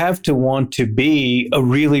you have to want to be a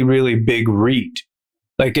really, really big REIT.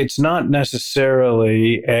 It's not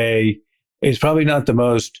necessarily it's probably not the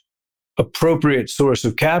most appropriate source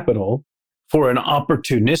of capital for an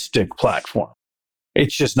opportunistic platform.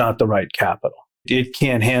 It's just not the right capital. It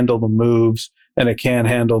can't handle the moves and it can't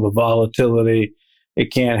handle the volatility.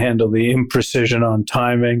 It can't handle the imprecision on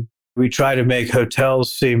timing. We try to make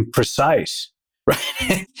hotels seem precise,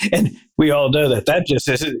 right? And we all know that just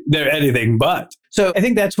isn't, they're anything but. So I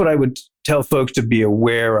think that's what I would tell folks to be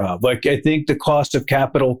aware of. I think the cost of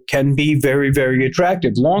capital can be very, very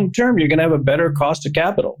attractive. Long term, you're going to have a better cost of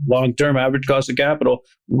capital. Long term average cost of capital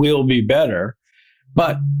will be better.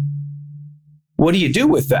 But what do you do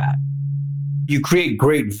with that? You create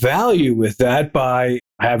great value with that by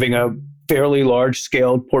having a fairly large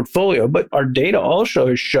scaled portfolio. But our data also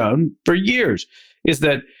has shown for years is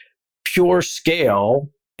that pure scale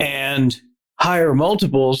and higher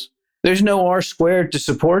multiples, there's no R squared to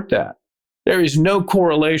support that. There is no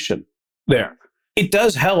correlation there. It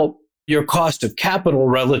does help your cost of capital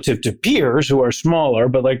relative to peers who are smaller,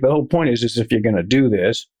 but the whole point is if you're going to do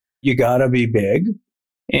this, you got to be big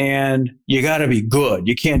and you got to be good.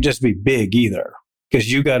 You can't just be big either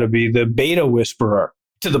because you got to be the beta whisperer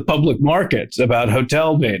to the public markets about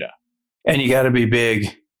hotel data. And you got to be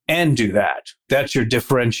big and do that. That's your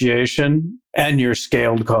differentiation and your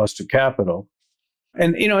scaled cost of capital.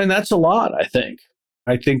 And, and that's a lot, I think.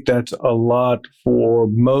 I think that's a lot for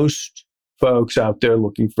most folks out there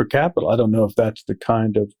looking for capital. I don't know if that's the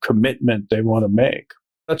kind of commitment they want to make.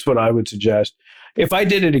 That's what I would suggest. If I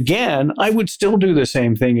did it again, I would still do the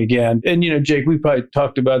same thing again. And, Jake, we probably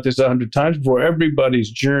talked about this 100 times before. Everybody's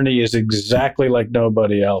journey is exactly like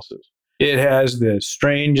nobody else's. It has the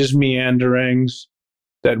strangest meanderings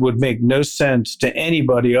that would make no sense to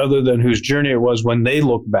anybody other than whose journey it was when they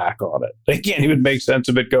look back on it. They can't even make sense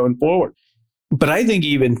of it going forward. But I think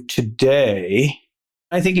even today,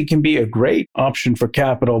 I think it can be a great option for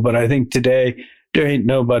capital. But I think today, there ain't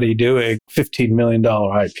nobody doing $15 million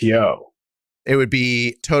IPO. It would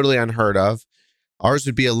be totally unheard of. Ours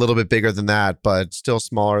would be a little bit bigger than that, but still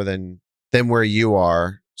smaller than where you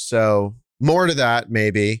are. So more to that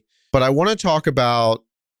maybe. But I want to talk about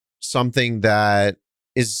something that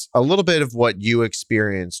is a little bit of what you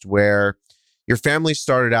experienced, where your family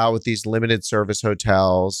started out with these limited service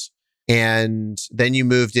hotels, and then you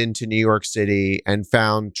moved into New York City and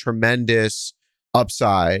found tremendous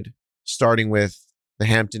upside, starting with the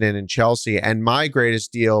Hampton Inn in Chelsea. And my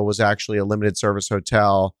greatest deal was actually a limited service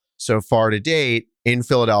hotel so far to date in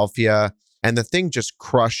Philadelphia, and the thing just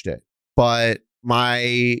crushed it. But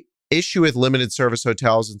my issue with limited service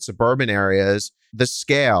hotels in suburban areas, the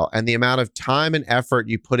scale and the amount of time and effort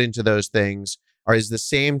you put into those things is the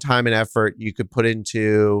same time and effort you could put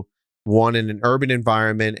into one in an urban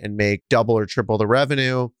environment and make double or triple the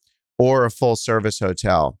revenue, or a full service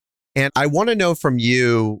hotel. And I want to know from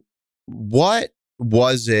you, what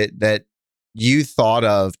was it that you thought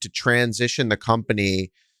of to transition the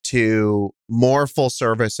company to more full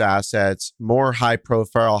service assets, more high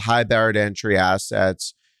profile, high barrier to entry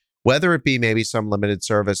assets, whether it be maybe some limited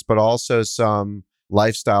service, but also some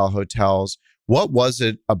lifestyle hotels? What was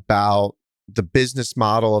it about the business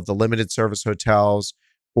model of the limited service hotels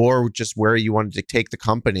or just where you wanted to take the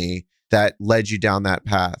company that led you down that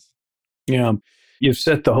path? Yeah, you've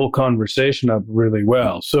set the whole conversation up really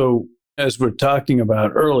well. So, as we're talking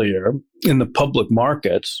about earlier, in the public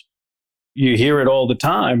markets, you hear it all the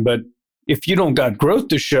time, but if you don't got growth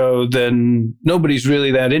to show, then nobody's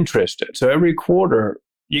really that interested. So every quarter,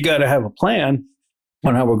 you got to have a plan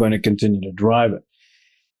on how we're going to continue to drive it.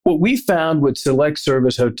 What we found with select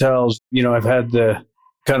service hotels, I've had the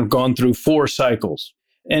kind of gone through 4 cycles,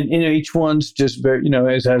 and each one's just very,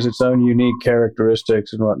 it has its own unique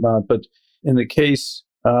characteristics and whatnot. But in the case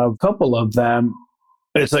of a couple of them,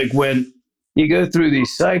 it's like when you go through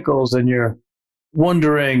these cycles and you're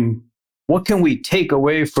wondering, what can we take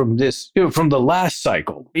away from this, from the last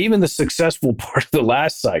cycle, even the successful part of the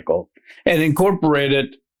last cycle, and incorporate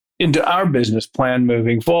it into our business plan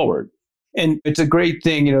moving forward? And it's a great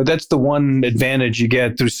thing. That's the one advantage you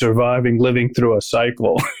get through surviving, living through a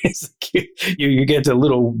cycle. It's like you get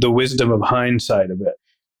the wisdom of hindsight of it.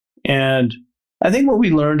 And I think what we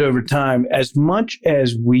learned over time, as much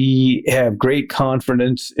as we have great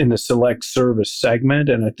confidence in the select service segment,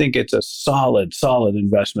 and I think it's a solid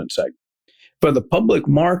investment segment, for the public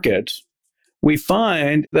markets, we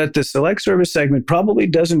find that the select service segment probably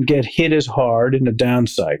doesn't get hit as hard in a down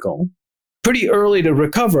cycle. Pretty early to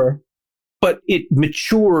recover, but it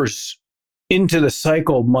matures into the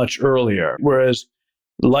cycle much earlier. Whereas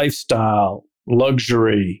lifestyle,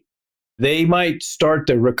 luxury, they might start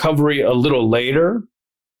the recovery a little later,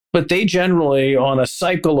 but they generally, on a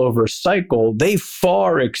cycle over cycle, they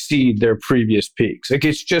far exceed their previous peaks. Like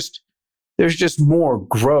there's just more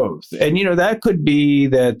growth. And, that could be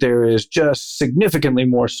that there is just significantly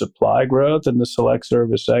more supply growth in the select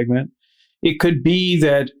service segment. It could be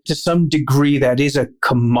that to some degree that is a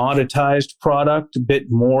commoditized product, a bit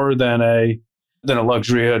more than a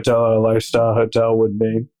luxury hotel or a lifestyle hotel would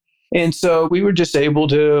be. And so we were just able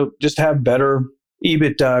to just have better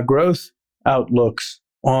EBITDA growth outlooks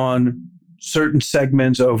on certain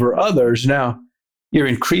segments over others. Now, you're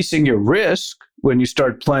increasing your risk when you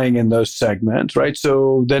start playing in those segments, right?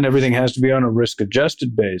 So then everything has to be on a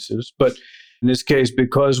risk-adjusted basis. But in this case,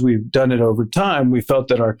 because we've done it over time, we felt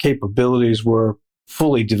that our capabilities were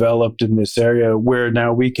fully developed in this area where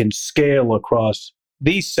now we can scale across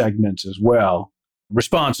these segments as well,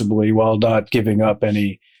 responsibly, while not giving up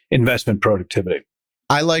any investment productivity.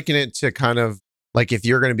 I liken it to kind of like if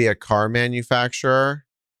you're going to be a car manufacturer,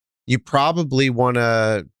 you probably want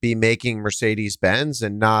to be making Mercedes-Benz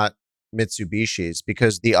and not Mitsubishis,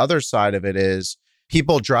 because the other side of it is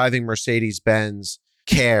people driving Mercedes-Benz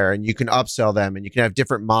care, and you can upsell them and you can have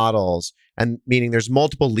different models, and meaning there's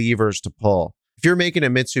multiple levers to pull. If you're making a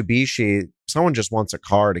Mitsubishi, someone just wants a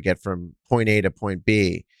car to get from point A to point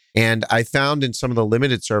B. And I found in some of the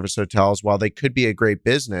limited service hotels, while they could be a great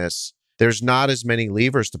business, there's not as many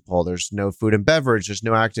levers to pull. There's no food and beverage, there's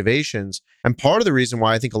no activations. And part of the reason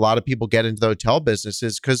why I think a lot of people get into the hotel business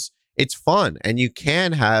is because it's fun and you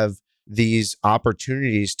can have these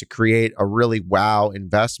opportunities to create a really wow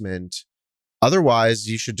investment. Otherwise,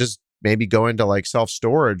 you should just maybe go into like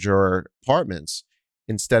self-storage or apartments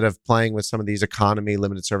instead of playing with some of these economy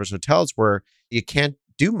limited service hotels where you can't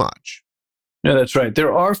do much. No, that's right.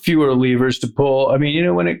 There are fewer levers to pull. I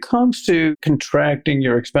mean, when it comes to contracting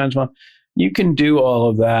your expense model, you can do all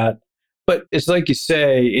of that. But it's like you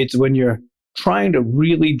say, it's when you're trying to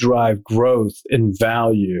really drive growth and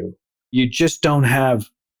value, you just don't have,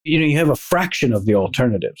 you have a fraction of the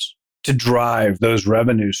alternatives to drive those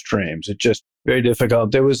revenue streams. It's just very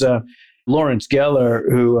difficult. There was a Lawrence Geller,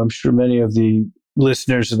 who I'm sure many of the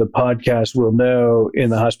listeners of the podcast will know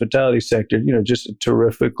in the hospitality sector, just a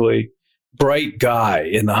terrifically bright guy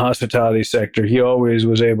in the hospitality sector. He always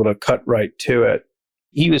was able to cut right to it.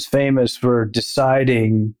 He was famous for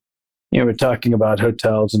deciding, we're talking about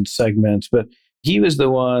hotels and segments, but he was the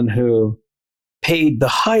one who paid the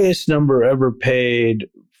highest number ever paid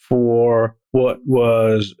for what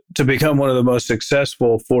was to become one of the most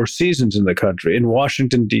successful Four Seasons in the country in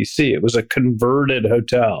Washington, D.C. It was a converted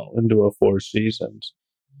hotel into a Four Seasons.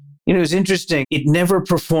 It was interesting. It never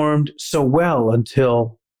performed so well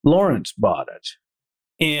until Lawrence bought it.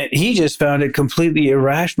 And he just found it completely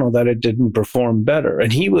irrational that it didn't perform better.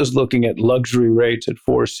 And he was looking at luxury rates at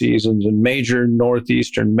Four Seasons and major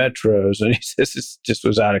northeastern metros. And he says this just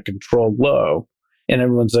was out of control low. And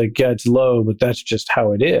everyone's like, yeah, it's low, but that's just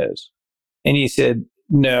how it is. And he said,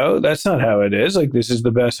 no, that's not how it is. Like, this is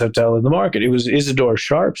the best hotel in the market. It was Isidore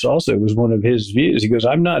Sharp's also. It was one of his views. He goes,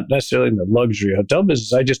 I'm not necessarily in the luxury hotel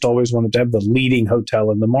business. I just always wanted to have the leading hotel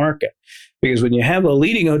in the market. Because when you have a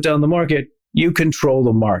leading hotel in the market, you control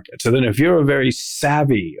the market. So then if you're a very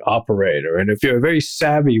savvy operator and if you're a very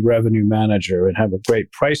savvy revenue manager and have a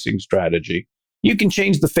great pricing strategy, you can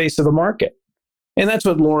change the face of the market. And that's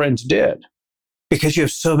what Lawrence did because you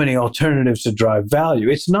have so many alternatives to drive value.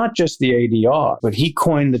 It's not just the ADR, but he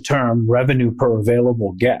coined the term revenue per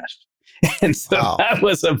available guest. And so that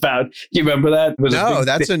was about, you remember that? No,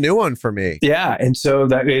 that's a new one for me. Yeah. And so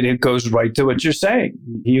that it goes right to what you're saying.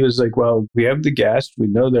 He was like, well, we have the guest. We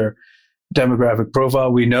know their demographic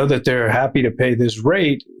profile. We know that they're happy to pay this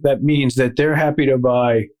rate. That means that they're happy to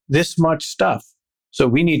buy this much stuff. So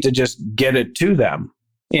we need to just get it to them.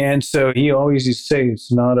 And so he always used to say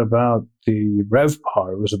it's not about the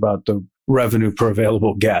RevPAR. It was about the revenue per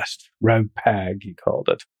available guest. RevPAG, he called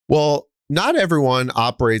it. Well, not everyone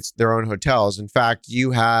operates their own hotels. In fact,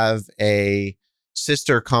 you have a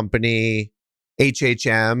sister company,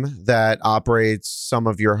 HHM, that operates some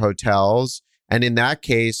of your hotels. And in that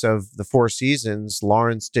case of the Four Seasons,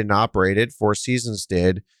 Lawrence didn't operate it, Four Seasons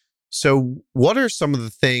did. So what are some of the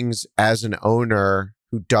things as an owner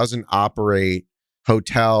who doesn't operate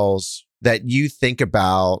hotels that you think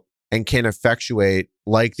about and can effectuate,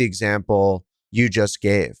 like the example you just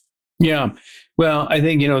gave? Yeah. Well, I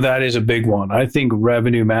think, that is a big one. I think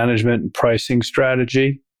revenue management and pricing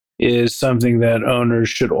strategy is something that owners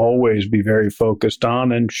should always be very focused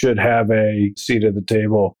on and should have a seat at the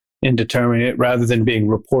table in determining it rather than being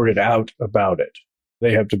reported out about it.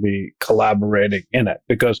 They have to be collaborating in it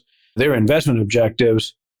because their investment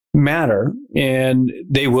objectives matter and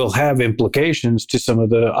they will have implications to some of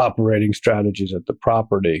the operating strategies at the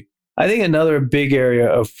property. I think another big area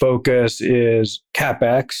of focus is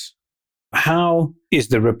CapEx. How is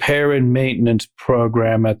the repair and maintenance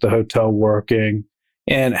program at the hotel working?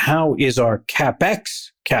 And how is our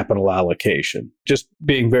CapEx capital allocation? Just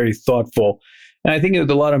being very thoughtful. And I think with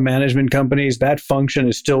a lot of management companies, that function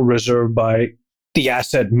is still reserved by the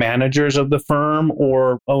asset managers of the firm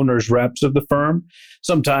or owners reps of the firm.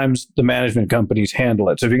 Sometimes the management companies handle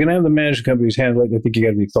it. So if you're going to have the management companies handle it, I think you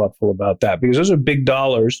got to be thoughtful about that because those are big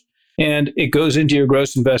dollars and it goes into your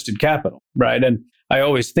gross invested capital, right? And I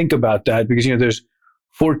always think about that because, there's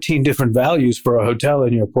 14 different values for a hotel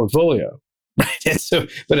in your portfolio, right? And so,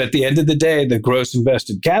 but at the end of the day, the gross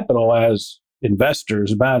invested capital as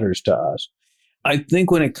investors matters to us. I think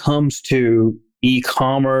when it comes to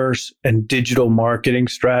e-commerce and digital marketing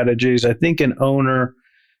strategies, I think an owner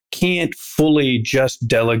can't fully just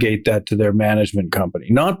delegate that to their management company.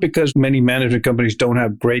 Not because many management companies don't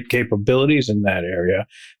have great capabilities in that area,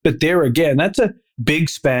 but there again, that's a big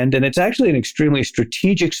spend and it's actually an extremely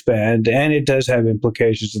strategic spend and it does have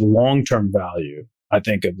implications to the long-term value, I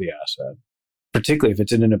think, of the asset, particularly if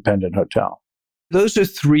it's an independent hotel. Those are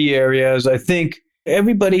three areas. I think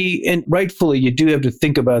everybody, and rightfully, you do have to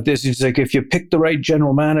think about this. It's like if you pick the right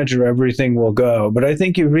general manager, everything will go. But I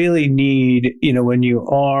think you really need, when you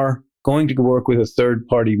are going to work with a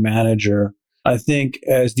third-party manager, I think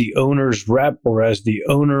as the owner's rep or as the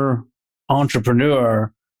owner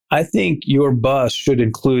entrepreneur, I think your bus should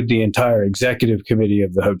include the entire executive committee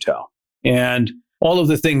of the hotel. And all of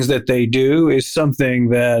the things that they do is something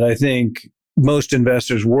that I think most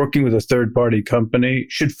investors working with a third-party company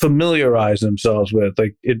should familiarize themselves with.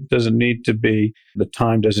 Like the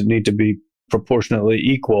time doesn't need to be proportionately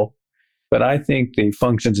equal. But I think the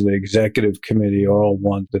functions of the executive committee are all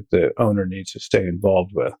one that the owner needs to stay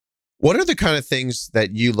involved with. What are the kind of things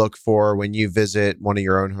that you look for when you visit one of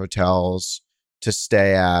your own hotels to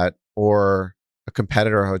stay at, or a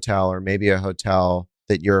competitor hotel, or maybe a hotel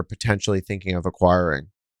that you're potentially thinking of acquiring?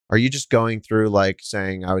 Are you just going through like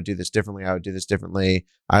saying, I would do this differently, I would do this differently,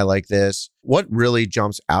 I like this? What really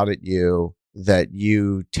jumps out at you that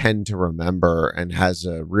you tend to remember and has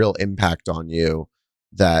a real impact on you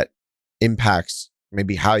that impacts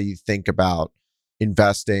maybe how you think about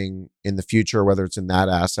investing in the future, whether it's in that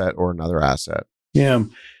asset or another asset? Yeah.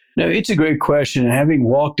 No, it's a great question. And having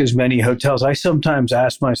walked as many hotels, I sometimes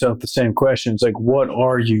ask myself the same questions, like, what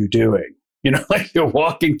are you doing? Like you're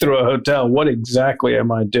walking through a hotel, what exactly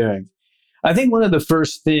am I doing? I think one of the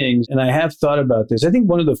first things, and I have thought about this, I think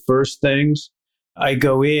one of the first things I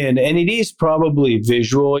go in, and it is probably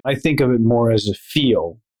visual, I think of it more as a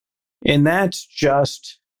feel. And that's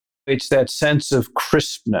it's that sense of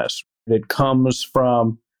crispness. It comes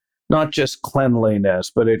from not just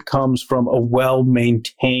cleanliness, but it comes from a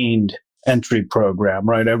well-maintained entry program,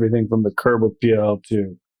 right? Everything from the curb appeal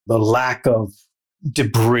to the lack of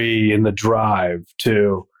debris in the drive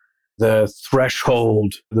to the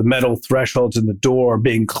threshold, the metal thresholds in the door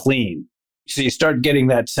being clean. So you start getting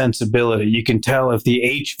that sensibility. You can tell if the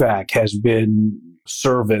HVAC has been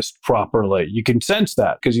serviced properly. You can sense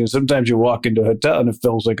that because sometimes you walk into a hotel and it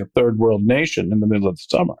feels like a third world nation in the middle of the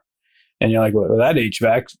summer. And you're like, well, that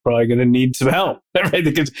HVAC's probably going to need some help. Right?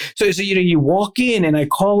 So you walk in, and I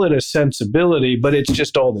call it a sensibility, but it's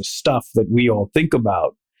just all this stuff that we all think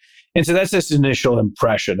about. And so that's this initial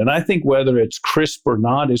impression. And I think whether it's crisp or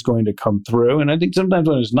not is going to come through. And I think sometimes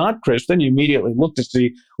when it's not crisp, then you immediately look to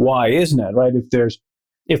see why isn't it, right?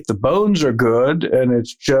 If the bones are good and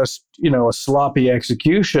it's just, a sloppy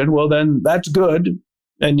execution, well, then that's good.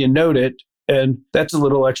 And you note it. And that's a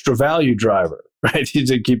little extra value driver, right? You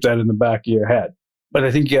should keep that in the back of your head. But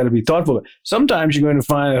I think you got to be thoughtful. Sometimes you're going to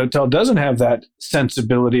find a hotel doesn't have that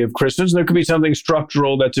sensibility of crispness. There could be something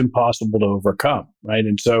structural that's impossible to overcome, right?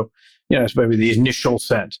 And so, it's maybe the initial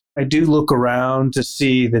sense. I do look around to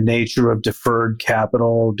see the nature of deferred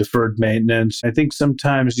capital, deferred maintenance. I think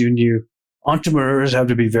sometimes entrepreneurs have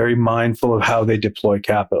to be very mindful of how they deploy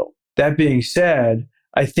capital. That being said,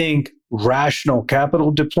 I think rational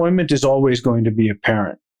capital deployment is always going to be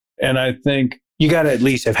apparent. And I think you got to at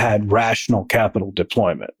least have had rational capital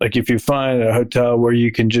deployment. Like if you find a hotel where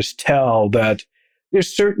you can just tell that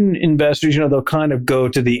there's certain investors, they'll kind of go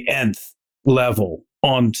to the nth level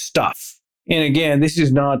on stuff. And again, this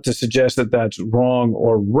is not to suggest that that's wrong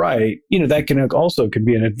or right. That could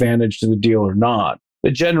be an advantage to the deal or not.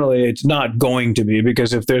 But generally, it's not going to be,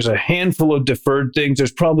 because if there's a handful of deferred things,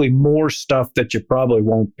 there's probably more stuff that you probably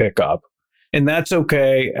won't pick up. And that's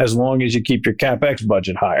okay as long as you keep your CapEx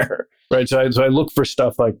budget higher, right? So I look for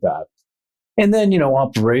stuff like that. And then,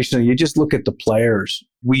 operationally, you just look at the players.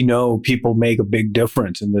 We know people make a big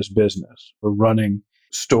difference in this business. We're running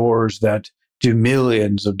stores that do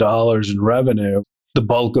millions of dollars in revenue. The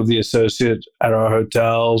bulk of the associates at our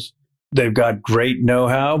hotels, they've got great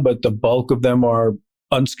know-how, but the bulk of them are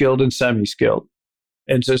unskilled and semi-skilled.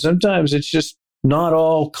 And so sometimes it's just not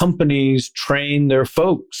all companies train their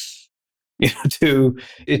folks.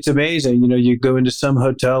 It's amazing. You go into some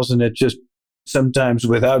hotels and it just sometimes,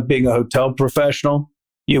 without being a hotel professional,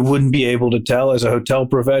 you wouldn't be able to tell. As a hotel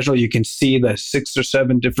professional, you can see the 6 or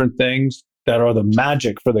 7 different things that are the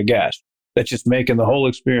magic for the guest. That's just making the whole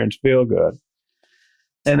experience feel good.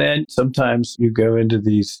 And then sometimes you go into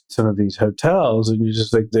some of these hotels and you're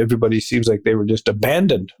just like, everybody seems like they were just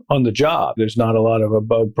abandoned on the job. There's not a lot of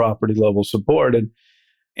above property level support.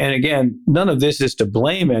 And again, none of this is to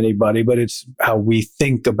blame anybody, but it's how we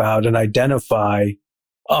think about and identify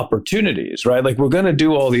opportunities, right? Like we're going to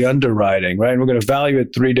do all the underwriting, right? And we're going to value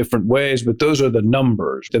it 3 different ways, but those are the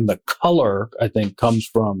numbers. And the color, I think, comes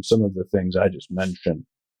from some of the things I just mentioned.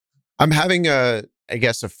 I'm having a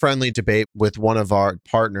friendly debate with one of our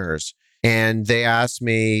partners, and they asked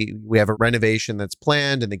me, we have a renovation that's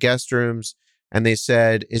planned in the guest rooms, and they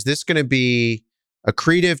said, is this going to be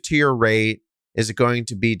accretive to your rate? Is it going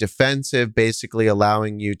to be defensive, basically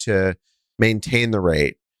allowing you to maintain the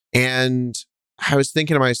rate? And I was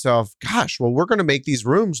thinking to myself, gosh, well, we're going to make these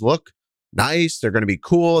rooms look nice. They're going to be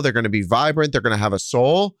cool. They're going to be vibrant. They're going to have a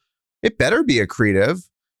soul. It better be accretive.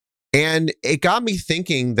 And it got me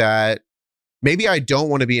thinking that maybe I don't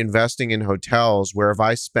want to be investing in hotels where if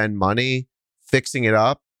I spend money fixing it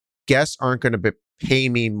up, guests aren't going to pay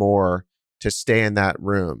me more to stay in that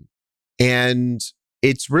room. And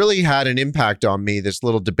it's really had an impact on me, this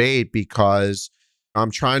little debate, because I'm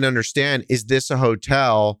trying to understand, is this a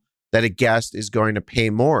hotel that a guest is going to pay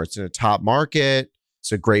more? It's in a top market.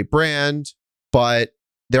 It's a great brand, but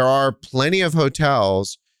there are plenty of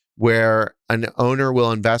hotels where an owner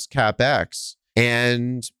will invest CapEx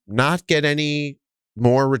and not get any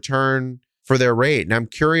more return for their rate. And I'm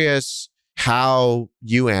curious how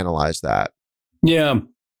you analyze that. Yeah.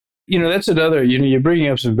 That's another, you're bringing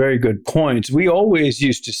up some very good points. We always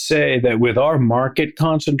used to say that with our market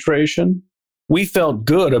concentration, we felt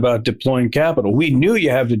good about deploying capital. We knew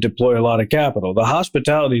you have to deploy a lot of capital. The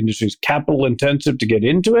hospitality industry is capital intensive to get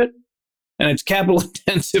into it, and it's capital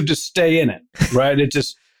intensive to stay in it, right? It's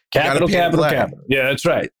just capital. Yeah, that's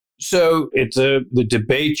right. So it's the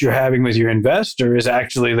debate you're having with your investor is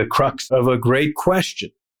actually the crux of a great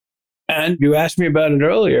question. And you asked me about it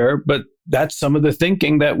earlier, but that's some of the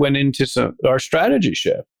thinking that went into our strategy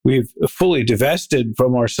shift. We've fully divested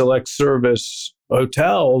from our select service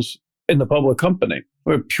hotels in the public company.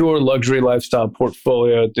 We're a pure luxury lifestyle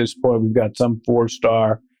portfolio at this point. We've got some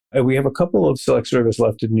 4-star, and we have a couple of select service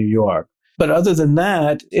left in New York. But other than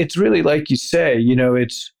that, it's really like you say,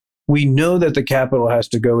 we know that the capital has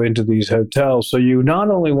to go into these hotels. So you not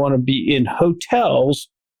only want to be in hotels,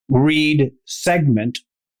 read segment,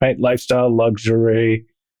 right? Lifestyle, luxury,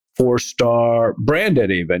 4-star,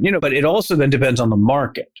 branded even, but it also then depends on the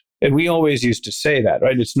market. And we always used to say that,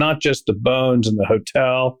 right? It's not just the bones and the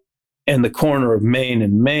hotel and the corner of Main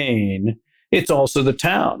and Main. It's also the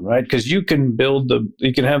town, right? Because you can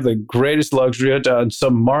have the greatest luxury hotel, and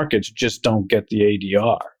some markets just don't get the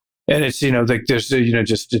ADR. And it's, like there's,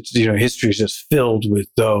 history is just filled with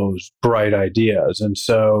those bright ideas. And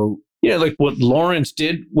so, like what Lawrence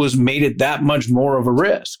did was made it that much more of a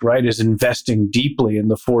risk, right? Is investing deeply in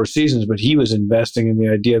the Four Seasons, but he was investing in the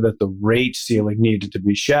idea that the rate ceiling needed to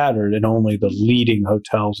be shattered and only the leading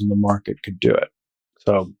hotels in the market could do it.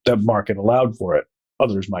 So that market allowed for it.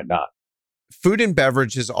 Others might not. Food and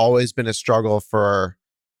beverage has always been a struggle for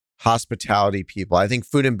hospitality people. I think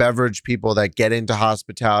food and beverage people that get into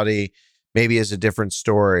hospitality maybe is a different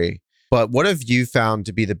story. But what have you found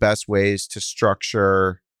to be the best ways to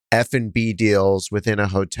structure F&B deals within a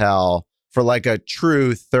hotel for like a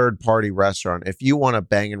true third-party restaurant? If you want a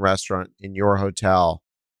banging restaurant in your hotel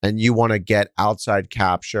and you want to get outside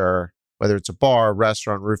capture, whether it's a bar,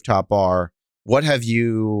 restaurant, rooftop bar, what have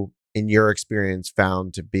you, in your experience,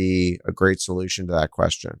 found to be a great solution to that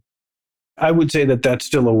question? I would say that that's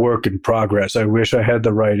still a work in progress. I wish I had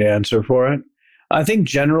the right answer for it. I think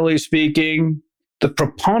generally speaking, the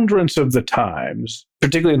preponderance of the times,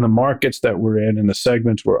 particularly in the markets that we're in and the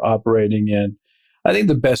segments we're operating in, I think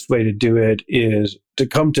the best way to do it is to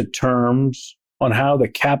come to terms on how the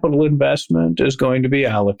capital investment is going to be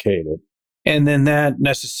allocated. And then that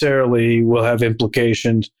necessarily will have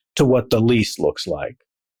implications to what the lease looks like.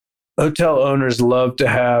 Hotel owners love to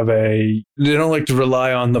they don't like to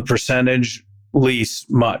rely on the percentage lease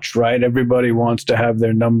much, right? Everybody wants to have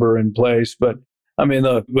their number in place. But I mean,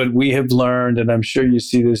 look, what we have learned, and I'm sure you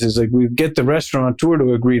see this, is like we get the restaurateur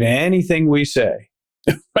to agree to anything we say,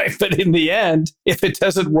 right? But in the end, if it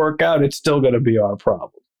doesn't work out, it's still going to be our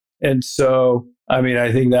problem. And so, I mean,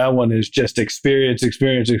 I think that one is just experience.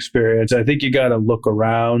 I think you got to look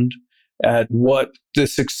around at what the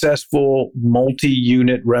successful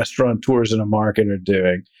multi-unit restaurateurs in a market are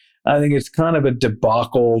doing. I think it's kind of a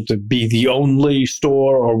debacle to be the only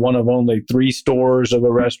store or one of only 3 stores of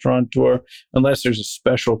a restaurateur, unless there's a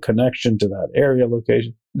special connection to that area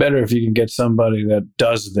location. Better if you can get somebody that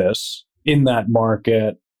does this in that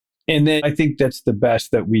market. And then I think that's the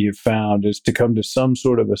best that we have found, is to come to some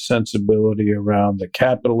sort of a sensibility around the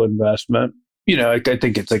capital investment. I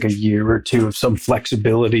think it's like a year or two of some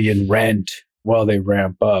flexibility in rent while they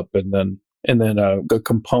ramp up, and then a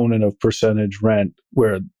component of percentage rent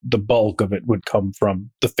where the bulk of it would come from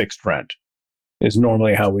the fixed rent is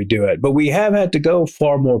normally how we do it. But we have had to go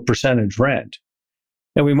far more percentage rent,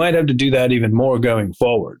 and we might have to do that even more going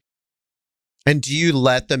forward. And do you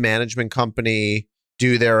let the management company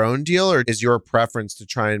do their own deal, or is your preference to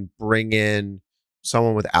try and bring in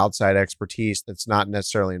someone with outside expertise that's not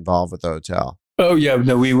necessarily involved with the hotel? Oh, yeah.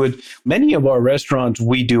 No, we would. Many of our restaurants,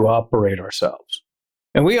 we do operate ourselves.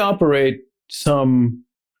 And we operate some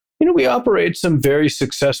very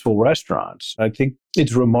successful restaurants. I think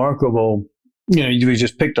it's remarkable. We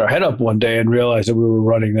just picked our head up one day and realized that we were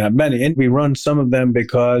running that many. And we run some of them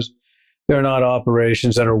because they're not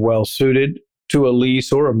operations that are well suited to a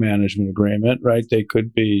lease or a management agreement, right? They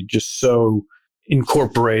could be just so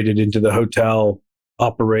incorporated into the hotel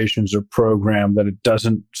operations or program that it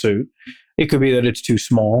doesn't suit. It could be that it's too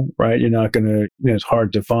small, right? You're not going to, it's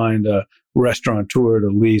hard to find a restaurateur to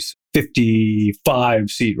lease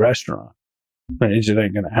 55-seat restaurant. Right? It just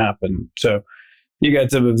ain't going to happen. So you got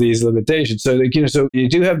some of these limitations. So, so you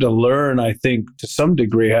do have to learn, I think, to some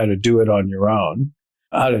degree, how to do it on your own,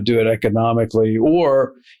 how to do it economically,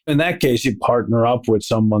 or in that case, you partner up with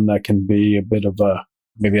someone that can be a bit of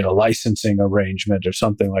maybe a licensing arrangement or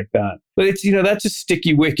something like that. But it's, that's a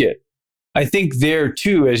sticky wicket. I think there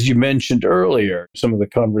too, as you mentioned earlier, some of the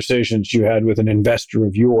conversations you had with an investor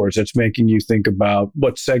of yours, that's making you think about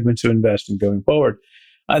what segments to invest in going forward.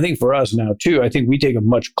 I think for us now too, I think we take a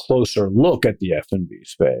much closer look at the F&B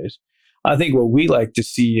space. I think what we like to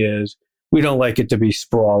see is, we don't like it to be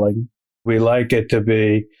sprawling. We like it to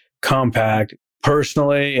be compact.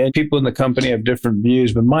 Personally, and people in the company have different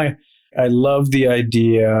views, but I love the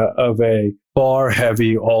idea of a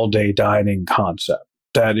bar-heavy all-day dining concept.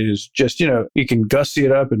 That is just, you can gussy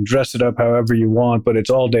it up and dress it up however you want, but it's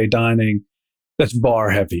all-day dining. That's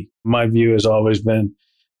bar-heavy. My view has always been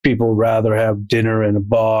people rather have dinner in a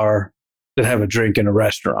bar than have a drink in a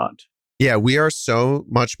restaurant. Yeah, we are so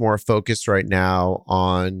much more focused right now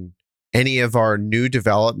on any of our new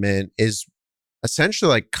development is essentially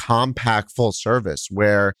like compact full service,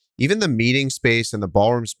 where even the meeting space and the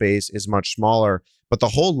ballroom space is much smaller, but the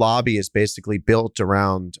whole lobby is basically built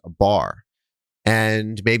around a bar.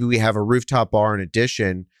 And maybe we have a rooftop bar in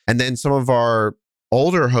addition. And then some of our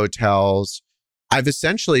older hotels I've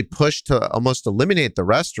essentially pushed to almost eliminate the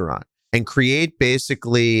restaurant and create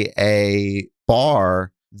basically a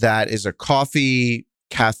bar that is a coffee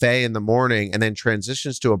cafe in the morning and then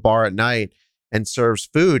transitions to a bar at night and serves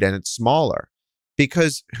food, and it's smaller.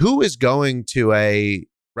 Because who is going to a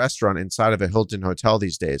restaurant inside of a Hilton hotel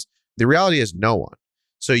these days? The reality is no one.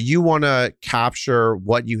 So you want to capture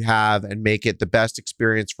what you have and make it the best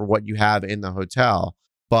experience for what you have in the hotel.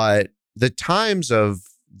 But the times of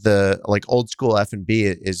the like old school F&B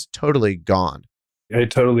is totally gone. I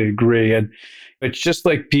totally agree. And it's just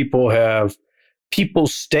like people's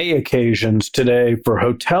stay occasions today for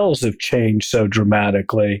hotels have changed so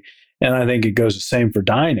dramatically. And I think it goes the same for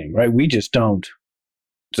dining, right? We just don't.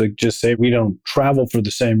 To just say we don't travel for the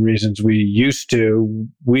same reasons we used to.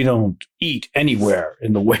 We don't eat anywhere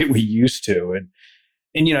in the way we used to. And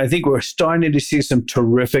I think we're starting to see some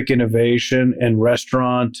terrific innovation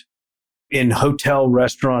in hotel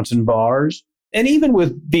restaurants and bars. And even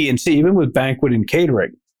with B&C, even with banquet and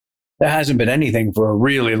catering, there hasn't been anything for a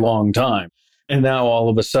really long time. And now all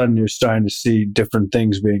of a sudden you're starting to see different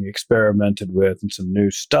things being experimented with and some new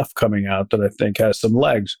stuff coming out that I think has some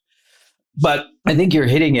legs. But I think you're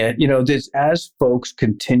hitting it. As folks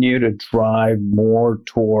continue to drive more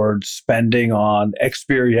towards spending on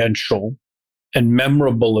experiential and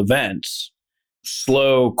memorable events,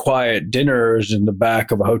 slow, quiet dinners in the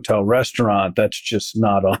back of a hotel restaurant, that's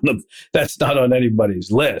not on anybody's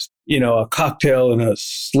list. A cocktail in a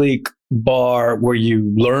sleek bar where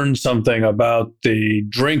you learn something about the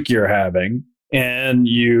drink you're having and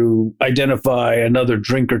you identify another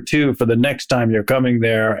drink or two for the next time you're coming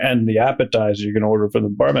there and the appetizer you're going to order for the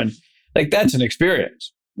barman. Like, that's an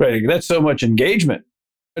experience, right? That's so much engagement.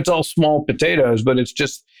 It's all small potatoes, but it's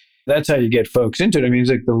just, that's how you get folks into it. I mean, it's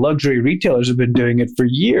like the luxury retailers have been doing it for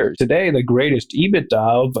years. Today, the greatest EBITDA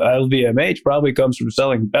of LVMH probably comes from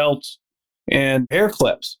selling belts and hair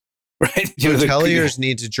clips, right? Hoteliers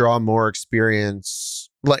need to draw more experience,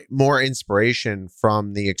 like more inspiration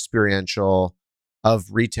from the experiential of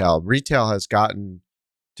retail. Retail has gotten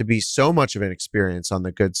to be so much of an experience on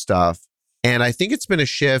the good stuff. And I think it's been a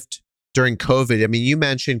shift during COVID. I mean, you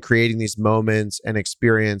mentioned creating these moments and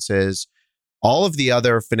experiences, all of the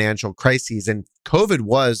other financial crises, and COVID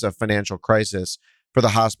was a financial crisis for the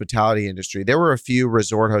hospitality industry. There were a few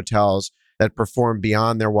resort hotels that performed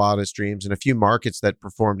beyond their wildest dreams and a few markets that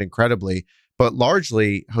performed incredibly, but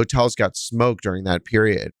largely hotels got smoked during that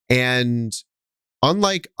period. And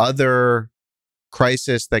unlike other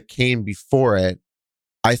crises that came before it,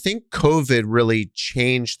 I think COVID really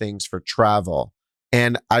changed things for travel.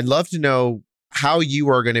 And I'd love to know how you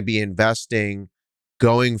are going to be investing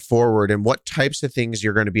going forward and what types of things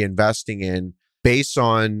you're going to be investing in based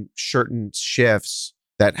on certain shifts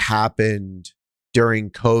that happened during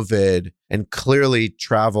COVID. And clearly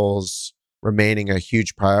travel's remaining a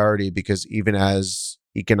huge priority because even as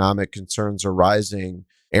economic concerns are rising,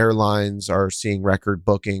 airlines are seeing record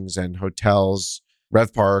bookings and hotels'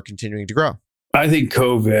 RevPAR are continuing to grow. I think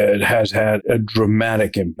COVID has had a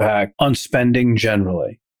dramatic impact on spending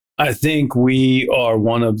generally. I think we are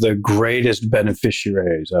one of the greatest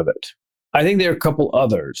beneficiaries of it. I think there are a couple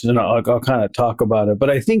others, and I'll kind of talk about it. But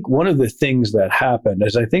I think one of the things that happened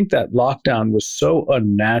is I think that lockdown was so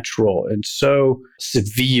unnatural and so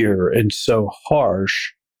severe and so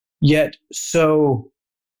harsh, yet so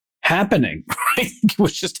happening. Right? It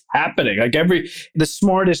was just happening. Like the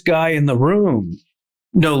smartest guy in the room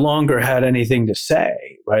no longer had anything to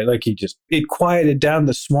say, right? Like it quieted down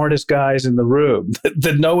the smartest guys in the room,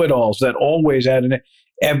 the know-it-alls that always had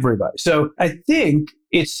everybody. So I think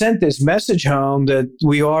it sent this message home that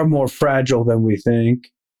we are more fragile than we think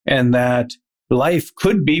and that life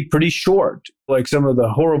could be pretty short. Like some of the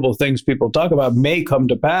horrible things people talk about may come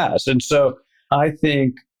to pass. And so I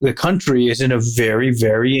think the country is in a very,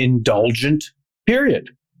 very indulgent period.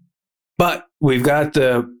 But we've got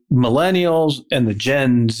the millennials and the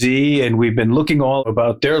Gen Z, and we've been looking all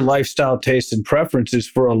about their lifestyle tastes and preferences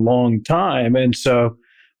for a long time. And so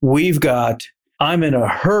I'm in a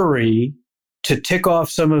hurry to tick off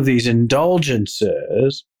some of these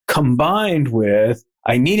indulgences combined with,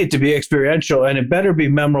 I need it to be experiential and it better be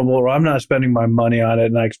memorable or I'm not spending my money on it.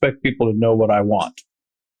 And I expect people to know what I want.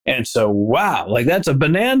 And so, wow, like that's a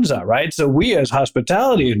bonanza, right? So we as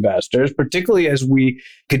hospitality investors, particularly as we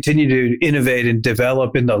continue to innovate and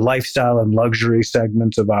develop in the lifestyle and luxury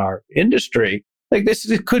segments of our industry, like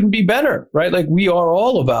it couldn't be better, right? Like we are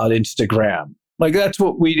all about Instagram. Like that's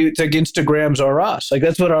what we do. It's like Instagrams are us. Like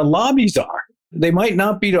that's what our lobbies are. They might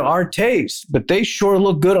not be to our taste, but they sure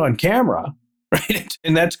look good on camera, right?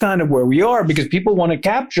 And that's kind of where we are because people want to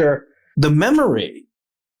capture the memory.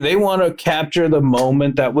 They want to capture the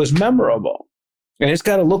moment that was memorable. And it's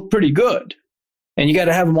got to look pretty good. And you got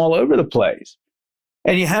to have them all over the place.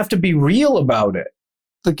 And you have to be real about it.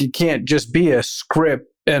 Like it can't just be a script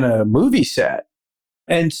and a movie set.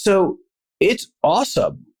 And so it's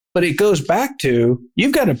awesome. But it goes back to,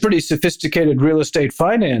 you've got a pretty sophisticated real estate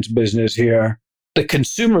finance business here. The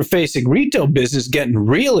consumer facing retail business getting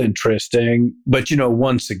real interesting. But,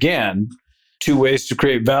 once again, 2 ways to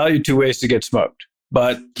create value, 2 ways to get smoked,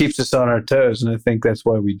 but keeps us on our toes. And I think that's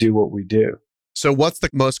why we do what we do. So what's the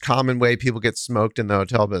most common way people get smoked in the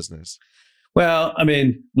hotel business? Well,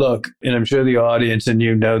 look, and I'm sure the audience and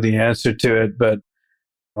you know the answer to it, but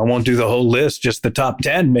I won't do the whole list, just the top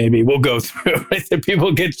 10 maybe we'll go through. Right?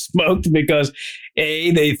 People get smoked because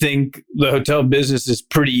A, they think the hotel business is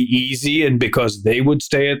pretty easy, and because they would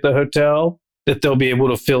stay at the hotel, that they'll be able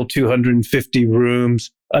to fill 250 rooms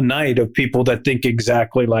a night of people that think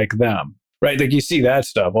exactly like them, right? Like you see that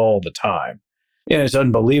stuff all the time. And it's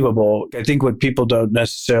unbelievable. I think what people don't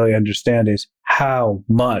necessarily understand is how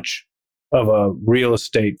much of a real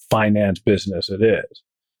estate finance business it is.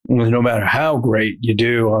 No matter how great you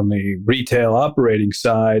do on the retail operating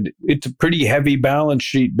side, it's a pretty heavy balance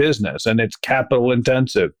sheet business, and it's capital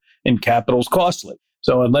intensive, and capital's costly.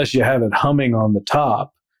 So unless you have it humming on the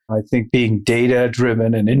top, I think being data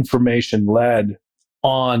driven and information led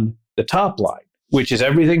on the top line, which is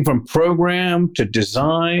everything from program to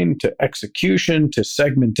design to execution to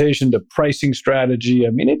segmentation to pricing strategy.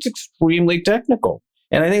 It's extremely technical.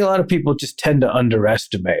 And I think a lot of people just tend to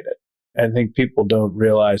underestimate it. I think people don't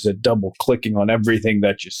realize that double clicking on everything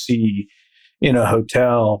that you see in a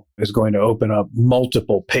hotel is going to open up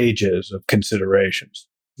multiple pages of considerations.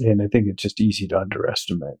 And I think it's just easy to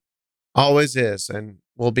underestimate. Always is. And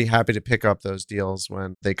we'll be happy to pick up those deals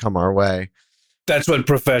when they come our way. That's what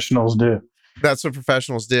professionals do. That's what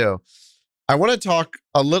professionals do. I want to talk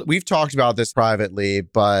a little, we've talked about this privately,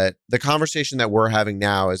 but the conversation that we're having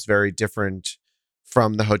now is very different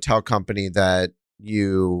from the hotel company that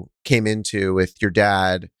you came into with your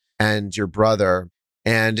dad and your brother.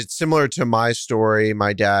 And it's similar to my story.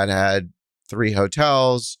 My dad had 3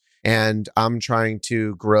 hotels, and I'm trying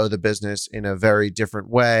to grow the business in a very different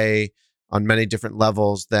way on many different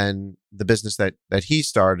levels than the business that he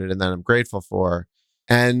started and that I'm grateful for.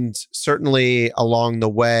 And certainly along the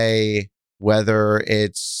way, whether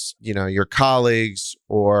it's, your colleagues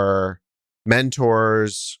or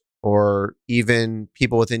mentors or even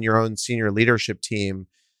people within your own senior leadership team,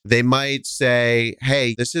 they might say,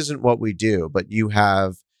 hey, this isn't what we do, but you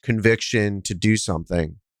have conviction to do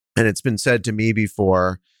something. And it's been said to me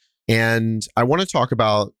before. And I want to talk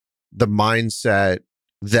about the mindset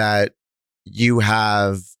that you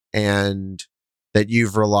have and that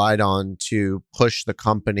you've relied on to push the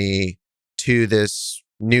company to this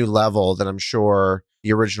new level that I'm sure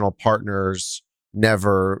the original partners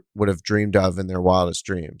never would have dreamed of in their wildest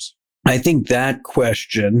dreams? I think that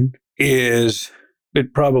question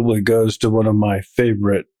it probably goes to one of my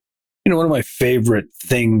favorite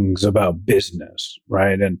things about business,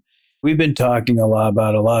 right? And we've been talking a lot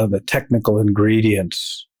about a lot of the technical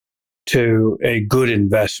ingredients to a good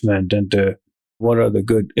investment and to what are the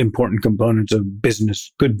good, important components of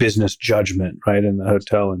good business judgment, right, in the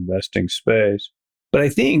hotel investing space. But I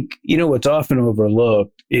think, what's often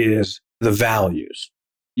overlooked is the values.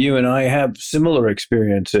 You and I have similar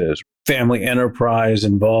experiences, family enterprise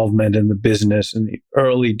involvement in the business in the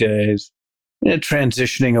early days,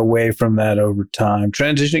 transitioning away from that over time.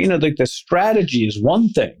 Transitioning, like the strategy is one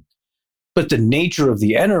thing, but the nature of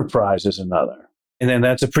the enterprise is another. And then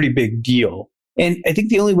that's a pretty big deal. And I think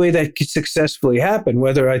the only way that could successfully happen,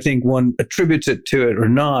 whether I think one attributes it to it or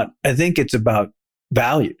not, I think it's about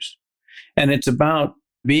values. And it's about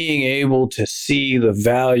being able to see the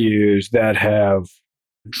values that have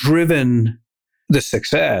driven the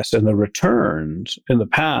success and the returns in the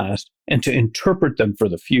past and to interpret them for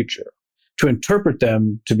the future, to interpret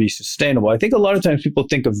them to be sustainable. I think a lot of times people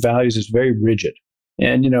think of values as very rigid.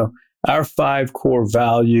 And, our 5 core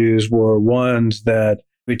values were ones that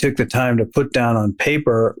we took the time to put down on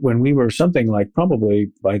paper when we were something like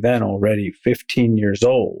probably by then already 15 years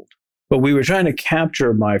old. But we were trying to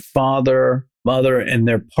capture my father, mother, and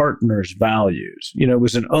their partners' values. It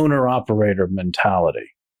was an owner-operator mentality.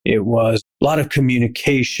 It was a lot of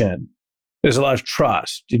communication. There's a lot of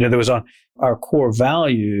trust. There was our core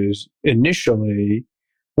values initially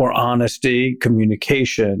were honesty,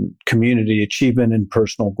 communication, community, achievement, and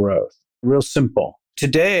personal growth. Real simple.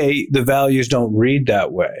 Today, the values don't read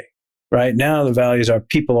that way. Right now, the values are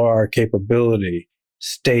people are our capability,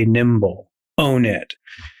 stay nimble, own it.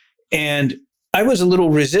 And I was a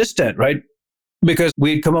little resistant, right? Because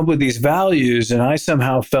we'd come up with these values and I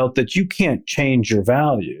somehow felt that you can't change your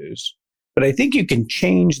values. but I think you can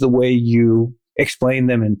change the way you explain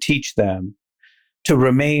them and teach them to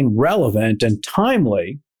remain relevant and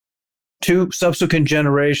timely to subsequent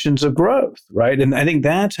generations of growth, right? And I think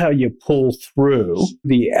that's how you pull through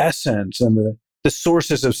the essence and the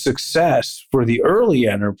sources of success for the early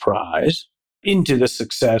enterprise into the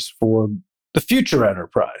success for the future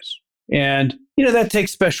enterprise. And, that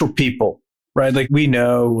takes special people, right? Like we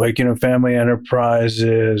know, family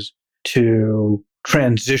enterprises to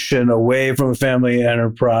transition away from a family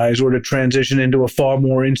enterprise or to transition into a far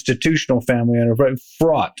more institutional family enterprise,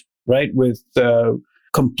 fraught, right? With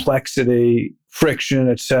complexity, friction,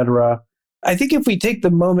 etc. I think if we take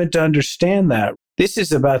the moment to understand that, this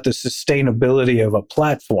is about the sustainability of a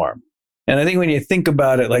platform. And I think when you think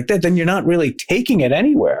about it like that, then you're not really taking it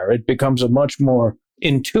anywhere. It becomes a much more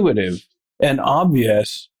intuitive and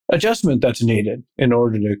obvious adjustment that's needed in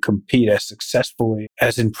order to compete as successfully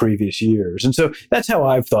as in previous years. And so that's how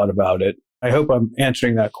I've thought about it. I hope I'm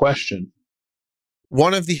answering that question.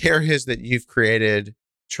 One of the areas that you've created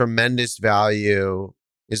tremendous value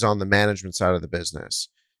is on the management side of the business.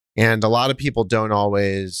 And a lot of people don't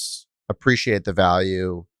always appreciate the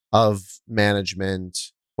value of management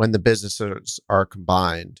when the businesses are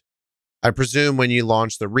combined. I presume when you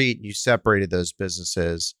launched the REIT, you separated those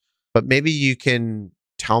businesses, but maybe you can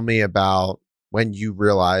tell me about when you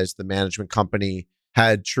realized the management company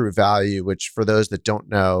had true value, which for those that don't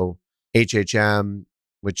know, HHM,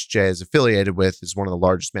 which Jay is affiliated with, is one of the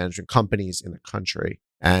largest management companies in the country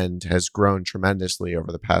and has grown tremendously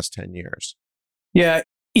over the past 10 years. Yeah,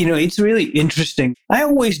 it's really interesting. I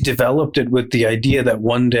always developed it with the idea that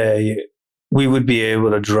one day we would be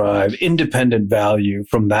able to drive independent value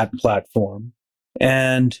from that platform.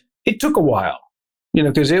 And it took a while,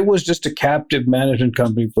 because it was just a captive management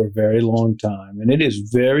company for a very long time. And it is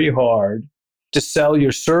very hard to sell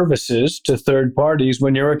your services to third parties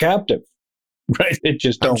when you're a captive, right? It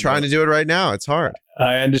just I'm trying to do it right now. It's hard.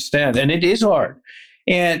 I understand. And it is hard.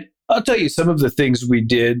 And I'll tell you some of the things we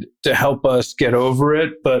did to help us get over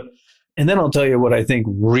it, and then I'll tell you what I think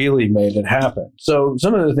really made it happen. So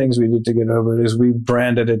some of the things we did to get over it is we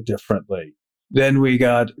branded it differently. Then we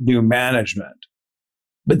got new management.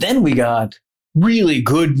 But then we got really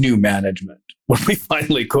good new management when we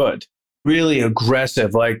finally could. Really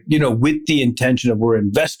aggressive, with the intention of we're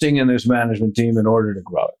investing in this management team in order to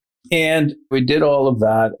grow it. And we did all of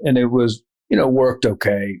that and it was, worked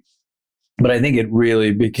okay. But I think it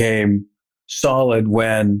really became solid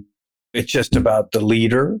when it's just about the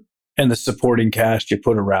leader and the supporting cast you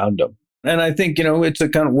put around them. And I think, it's a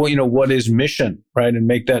kind of, what is mission, right? And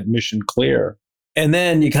make that mission clear. And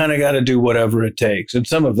then you kind of got to do whatever it takes. And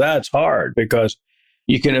some of that's hard because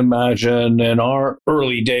you can imagine in our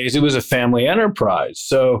early days, it was a family enterprise.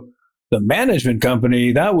 So the management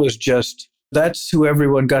company, that's who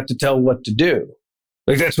everyone got to tell what to do.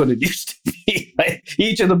 Like that's what it used to be. Right?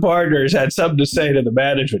 Each of the partners had something to say to the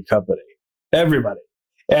management company, everybody.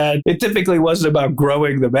 And it typically wasn't about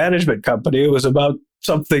growing the management company. It was about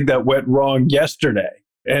something that went wrong yesterday.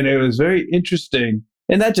 And it was very interesting.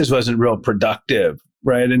 And that just wasn't real productive,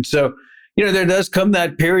 right? And so, there does come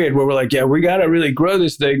that period where we're like, yeah, we got to really grow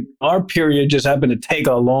this thing. Our period just happened to take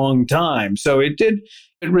a long time. So it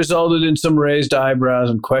resulted in some raised eyebrows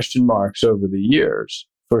and question marks over the years,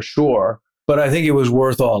 for sure. But I think it was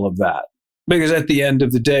worth all of that. Because at the end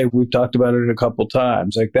of the day, we've talked about it a couple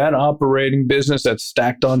times, like that operating business that's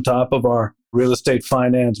stacked on top of our real estate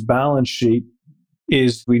finance balance sheet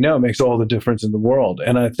makes all the difference in the world.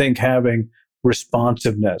 And I think having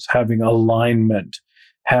responsiveness, having alignment,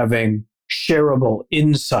 having shareable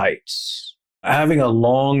insights, having a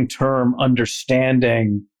long-term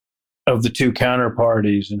understanding of the two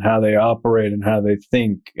counterparties and how they operate and how they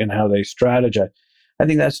think and how they strategize. I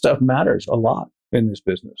think that stuff matters a lot in this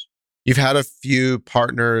business. You've had a few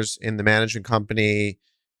partners in the management company.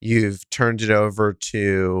 You've turned it over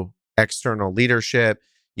to external leadership.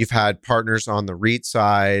 You've had partners on the REIT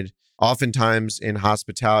side. Oftentimes in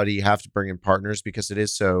hospitality, you have to bring in partners because it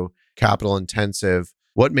is so capital intensive.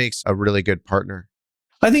 What makes a really good partner?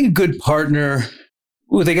 I think a good partner,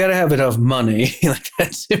 they got to have enough money.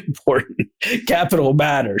 That's important. Capital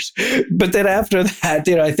matters. But then after that,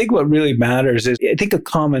 I think what really matters is, I think, a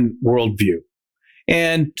common worldview.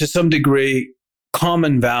 And to some degree,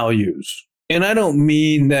 common values. And I don't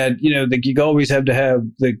mean that, that you always have to have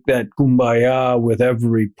that kumbaya with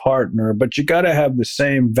every partner, but you got to have the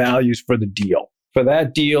same values for the deal. For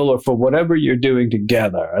that deal or for whatever you're doing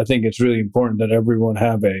together, I think it's really important that everyone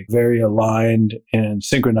have a very aligned and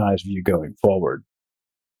synchronized view going forward.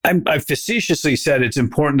 I facetiously said it's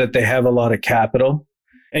important that they have a lot of capital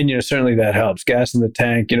And, certainly that helps. Gas in the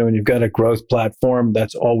tank, when you've got a growth platform,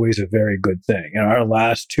 that's always a very good thing. And our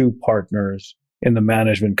last two partners in the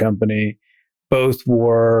management company both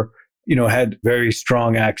had very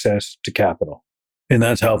strong access to capital. And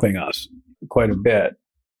that's helping us quite a bit.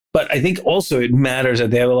 But I think also it matters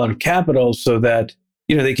that they have a lot of capital so that,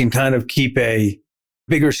 they can kind of keep a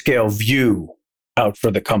bigger scale view out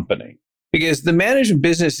for the company. Because the management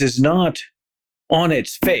business is not on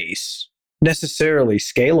its face necessarily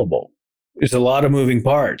scalable. There's a lot of moving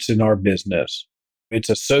parts in our business. It's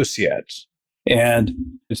associates. And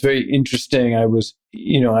it's very interesting. I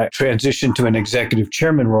transitioned to an executive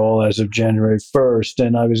chairman role as of January 1st,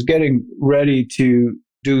 and I was getting ready to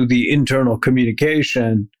do the internal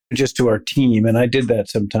communication just to our team. And I did that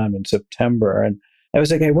sometime in September. And I was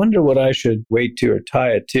like, I wonder what I should wait to or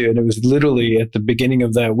tie it to. And it was literally at the beginning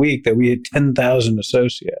of that week that we had 10,000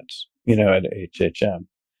 associates, at HHM.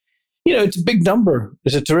 It's a big number.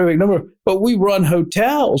 It's a terrific number. But we run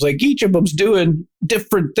hotels. Like each of them's doing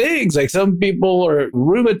different things. Like some people are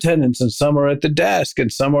room attendants and some are at the desk and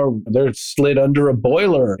they're slid under a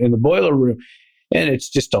boiler in the boiler room. And it's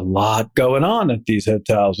just a lot going on at these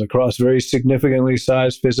hotels across very significantly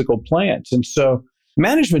sized physical plants. And so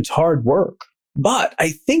management's hard work. But I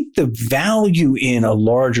think the value in a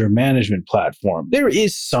larger management platform, there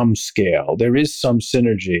is some scale, there is some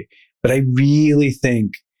synergy. But I really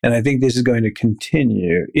think, and I think this is going to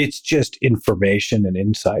continue, it's just information and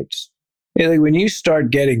insights. Like when you start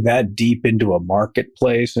getting that deep into a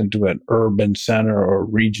marketplace, into an urban center or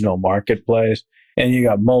regional marketplace, and you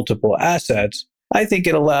got multiple assets, I think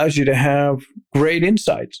it allows you to have great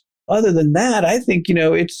insights. Other than that, I think,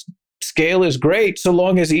 it's scale is great so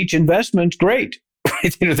long as each investment's great.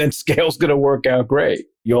 Right? Then scale's going to work out great.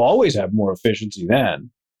 You'll always have more efficiency then.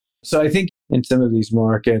 So I think in some of these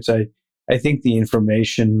markets, I think the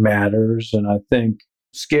information matters. And I think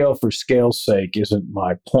scale for scale's sake isn't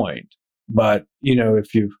my point. But,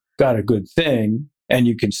 if you've got a good thing and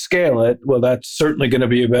you can scale it, well, that's certainly going to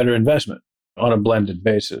be a better investment on a blended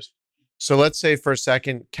basis. So let's say for a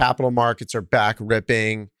second, capital markets are back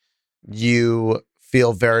ripping. You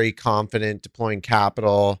feel very confident deploying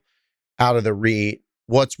capital out of the REIT.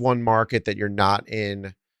 What's one market that you're not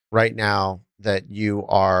in right now that you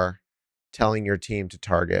are telling your team to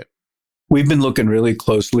target? We've been looking really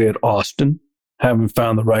closely at Austin. Haven't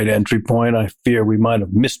found the right entry point. I fear we might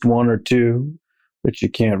have missed one or two, but you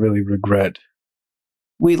can't really regret.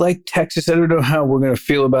 We like Texas. I don't know how we're going to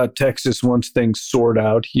feel about Texas once things sort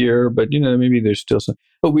out here, but maybe there's still some.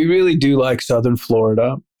 But we really do like Southern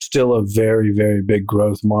Florida. Still a very, very big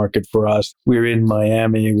growth market for us. We're in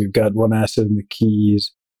Miami. We've got one asset in the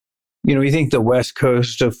Keys. We think the west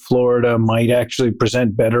coast of Florida might actually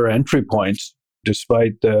present better entry points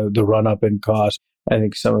despite the run-up in cost. I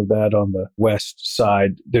think some of that on the west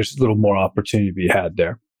side, there's a little more opportunity to be had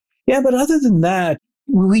there. Yeah, but other than that,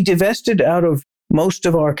 we divested out of most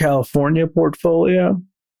of our California portfolio,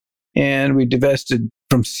 and we divested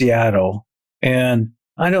from Seattle. And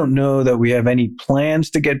I don't know that we have any plans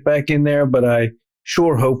to get back in there, but I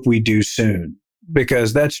sure hope we do soon,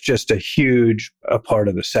 because that's just a huge part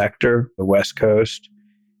of the sector, the West Coast.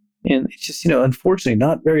 And it's just, unfortunately,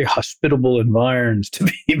 not very hospitable environs to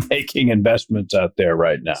be making investments out there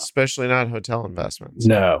right now. Especially not hotel investments.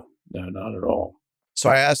 No, not at all. So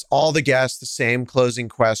I asked all the guests the same closing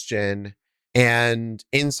question. And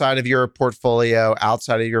inside of your portfolio,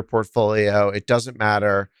 outside of your portfolio, it doesn't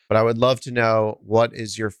matter. But I would love to know, what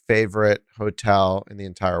is your favorite hotel in the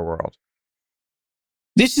entire world?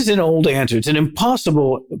 This is an old answer. It's an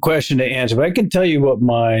impossible question to answer. But I can tell you what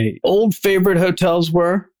my old favorite hotels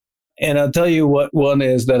were. And I'll tell you what one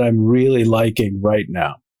is that I'm really liking right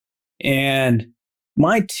now. And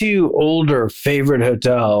my two older favorite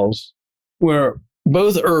hotels were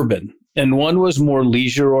both urban. And one was more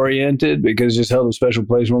leisure oriented because it just held a special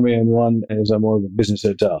place for me. And one is a more of a business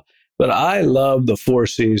hotel. But I love the Four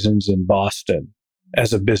Seasons in Boston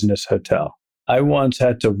as a business hotel. I once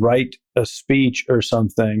had to write a speech or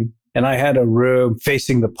something, and I had a room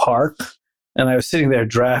facing the park. And I was sitting there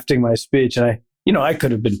drafting my speech, and I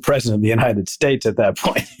could have been president of the United States at that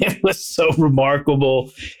point. It was so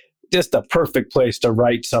remarkable. Just a perfect place to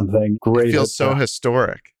write something great. It feels so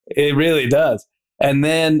historic. It really does. And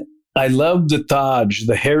then I love the Taj,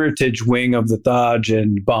 the heritage wing of the Taj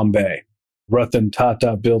in Bombay. Ratan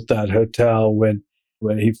Tata built that hotel when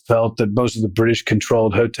he felt that most of the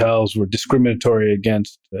British-controlled hotels were discriminatory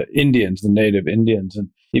against the Indians, the native Indians. And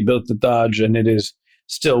he built the Taj, and it is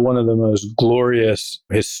still one of the most glorious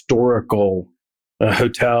historical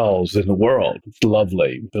hotels in the world. It's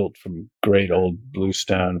lovely, built from great old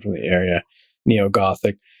bluestone from the area,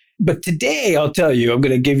 neo-Gothic. But today, I'll tell you, I'm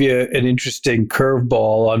going to give you an interesting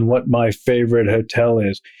curveball on what my favorite hotel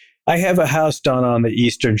is. I have a house down on the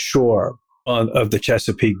eastern shore of the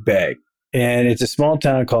Chesapeake Bay. And it's a small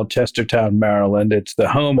town called Chestertown, Maryland. It's the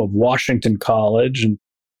home of Washington College. And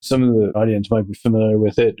some of the audience might be familiar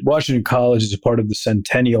with it. Washington College is a part of the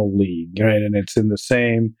Centennial League, right? And it's in the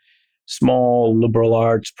same small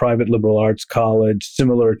private liberal arts college,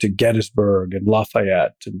 similar to Gettysburg and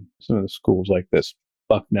Lafayette and some of the schools like this,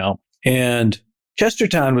 Bucknell. And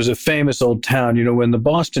Chestertown was a famous old town. When the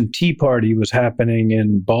Boston Tea Party was happening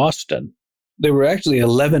in Boston, there were actually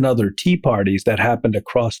 11 other tea parties that happened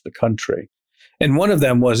across the country. And one of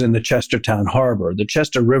them was in the Chestertown Harbor. The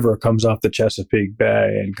Chester River comes off the Chesapeake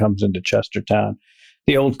Bay and comes into Chestertown.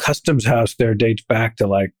 The old customs house there dates back to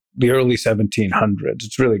like the early 1700s.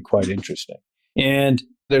 It's really quite interesting. And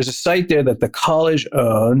there's a site there that the college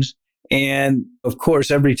owns. And of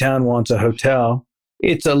course, every town wants a hotel.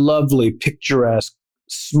 It's a lovely, picturesque,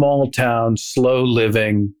 small town, slow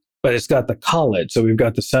living, but it's got the college. So we've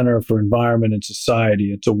got the Center for Environment and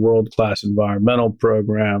Society. It's a world-class environmental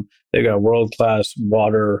program. They've got world-class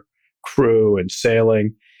water crew and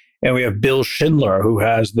sailing. And we have Bill Schindler, who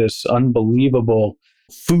has this unbelievable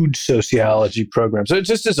food sociology program. So it's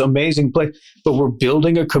just this amazing place. But we're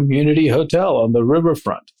building a community hotel on the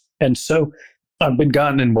riverfront. And so I've been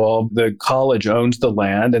gotten involved. The college owns the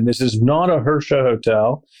land, and this is not a Hersha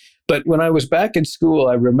hotel. But when I was back in school,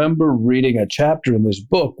 I remember reading a chapter in this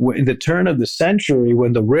book in the turn of the century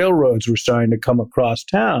when the railroads were starting to come across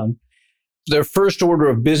town. Their first order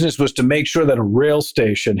of business was to make sure that a rail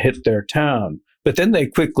station hit their town. But then they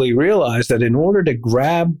quickly realized that in order to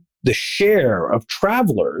grab the share of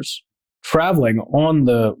travelers traveling on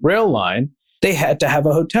the rail line, they had to have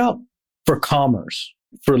a hotel for commerce,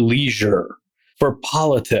 for leisure, for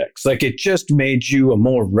politics. Like it just made you a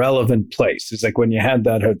more relevant place. It's like when you had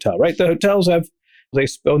that hotel, right? The hotels they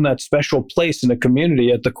own that special place in the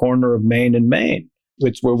community at the corner of Main and Main.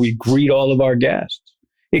 It's where we greet all of our guests.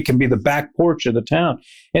 It can be the back porch of the town.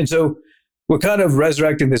 And so we're kind of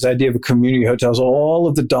resurrecting this idea of community hotels. All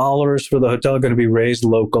of the dollars for the hotel are going to be raised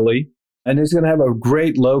locally. And it's going to have a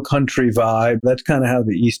great low country vibe. That's kind of how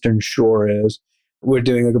the Eastern Shore is. We're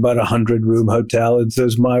doing like about 100-room hotel. And so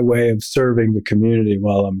it's my way of serving the community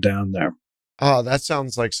while I'm down there. Oh, that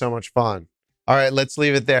sounds like so much fun. All right, let's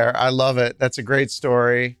leave it there. I love it. That's a great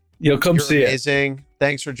story. You'll come see amazing. It.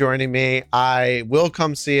 Thanks for joining me. I will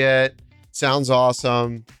come see it. Sounds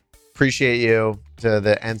awesome. Appreciate you to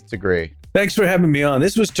the nth degree. Thanks for having me on.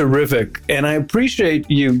 This was terrific. And I appreciate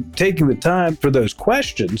you taking the time for those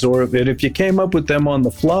questions, or if you came up with them on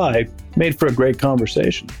the fly, made for a great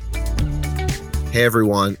conversation. Hey,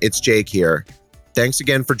 everyone. It's Jake here. Thanks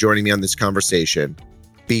again for joining me on this conversation.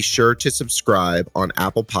 Be sure to subscribe on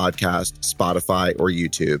Apple Podcasts, Spotify, or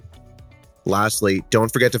YouTube. Lastly,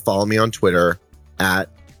 don't forget to follow me on Twitter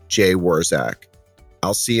 @JWurzak.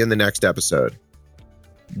 I'll see you in the next episode.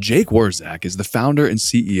 Jake Wurzak is the founder and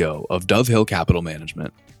CEO of Dove Hill Capital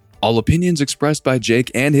Management. All opinions expressed by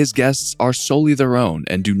Jake and his guests are solely their own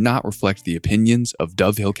and do not reflect the opinions of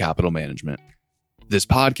Dove Hill Capital Management. This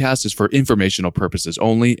podcast is for informational purposes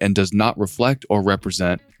only and does not reflect or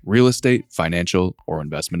represent real estate, financial, or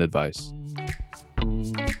investment advice.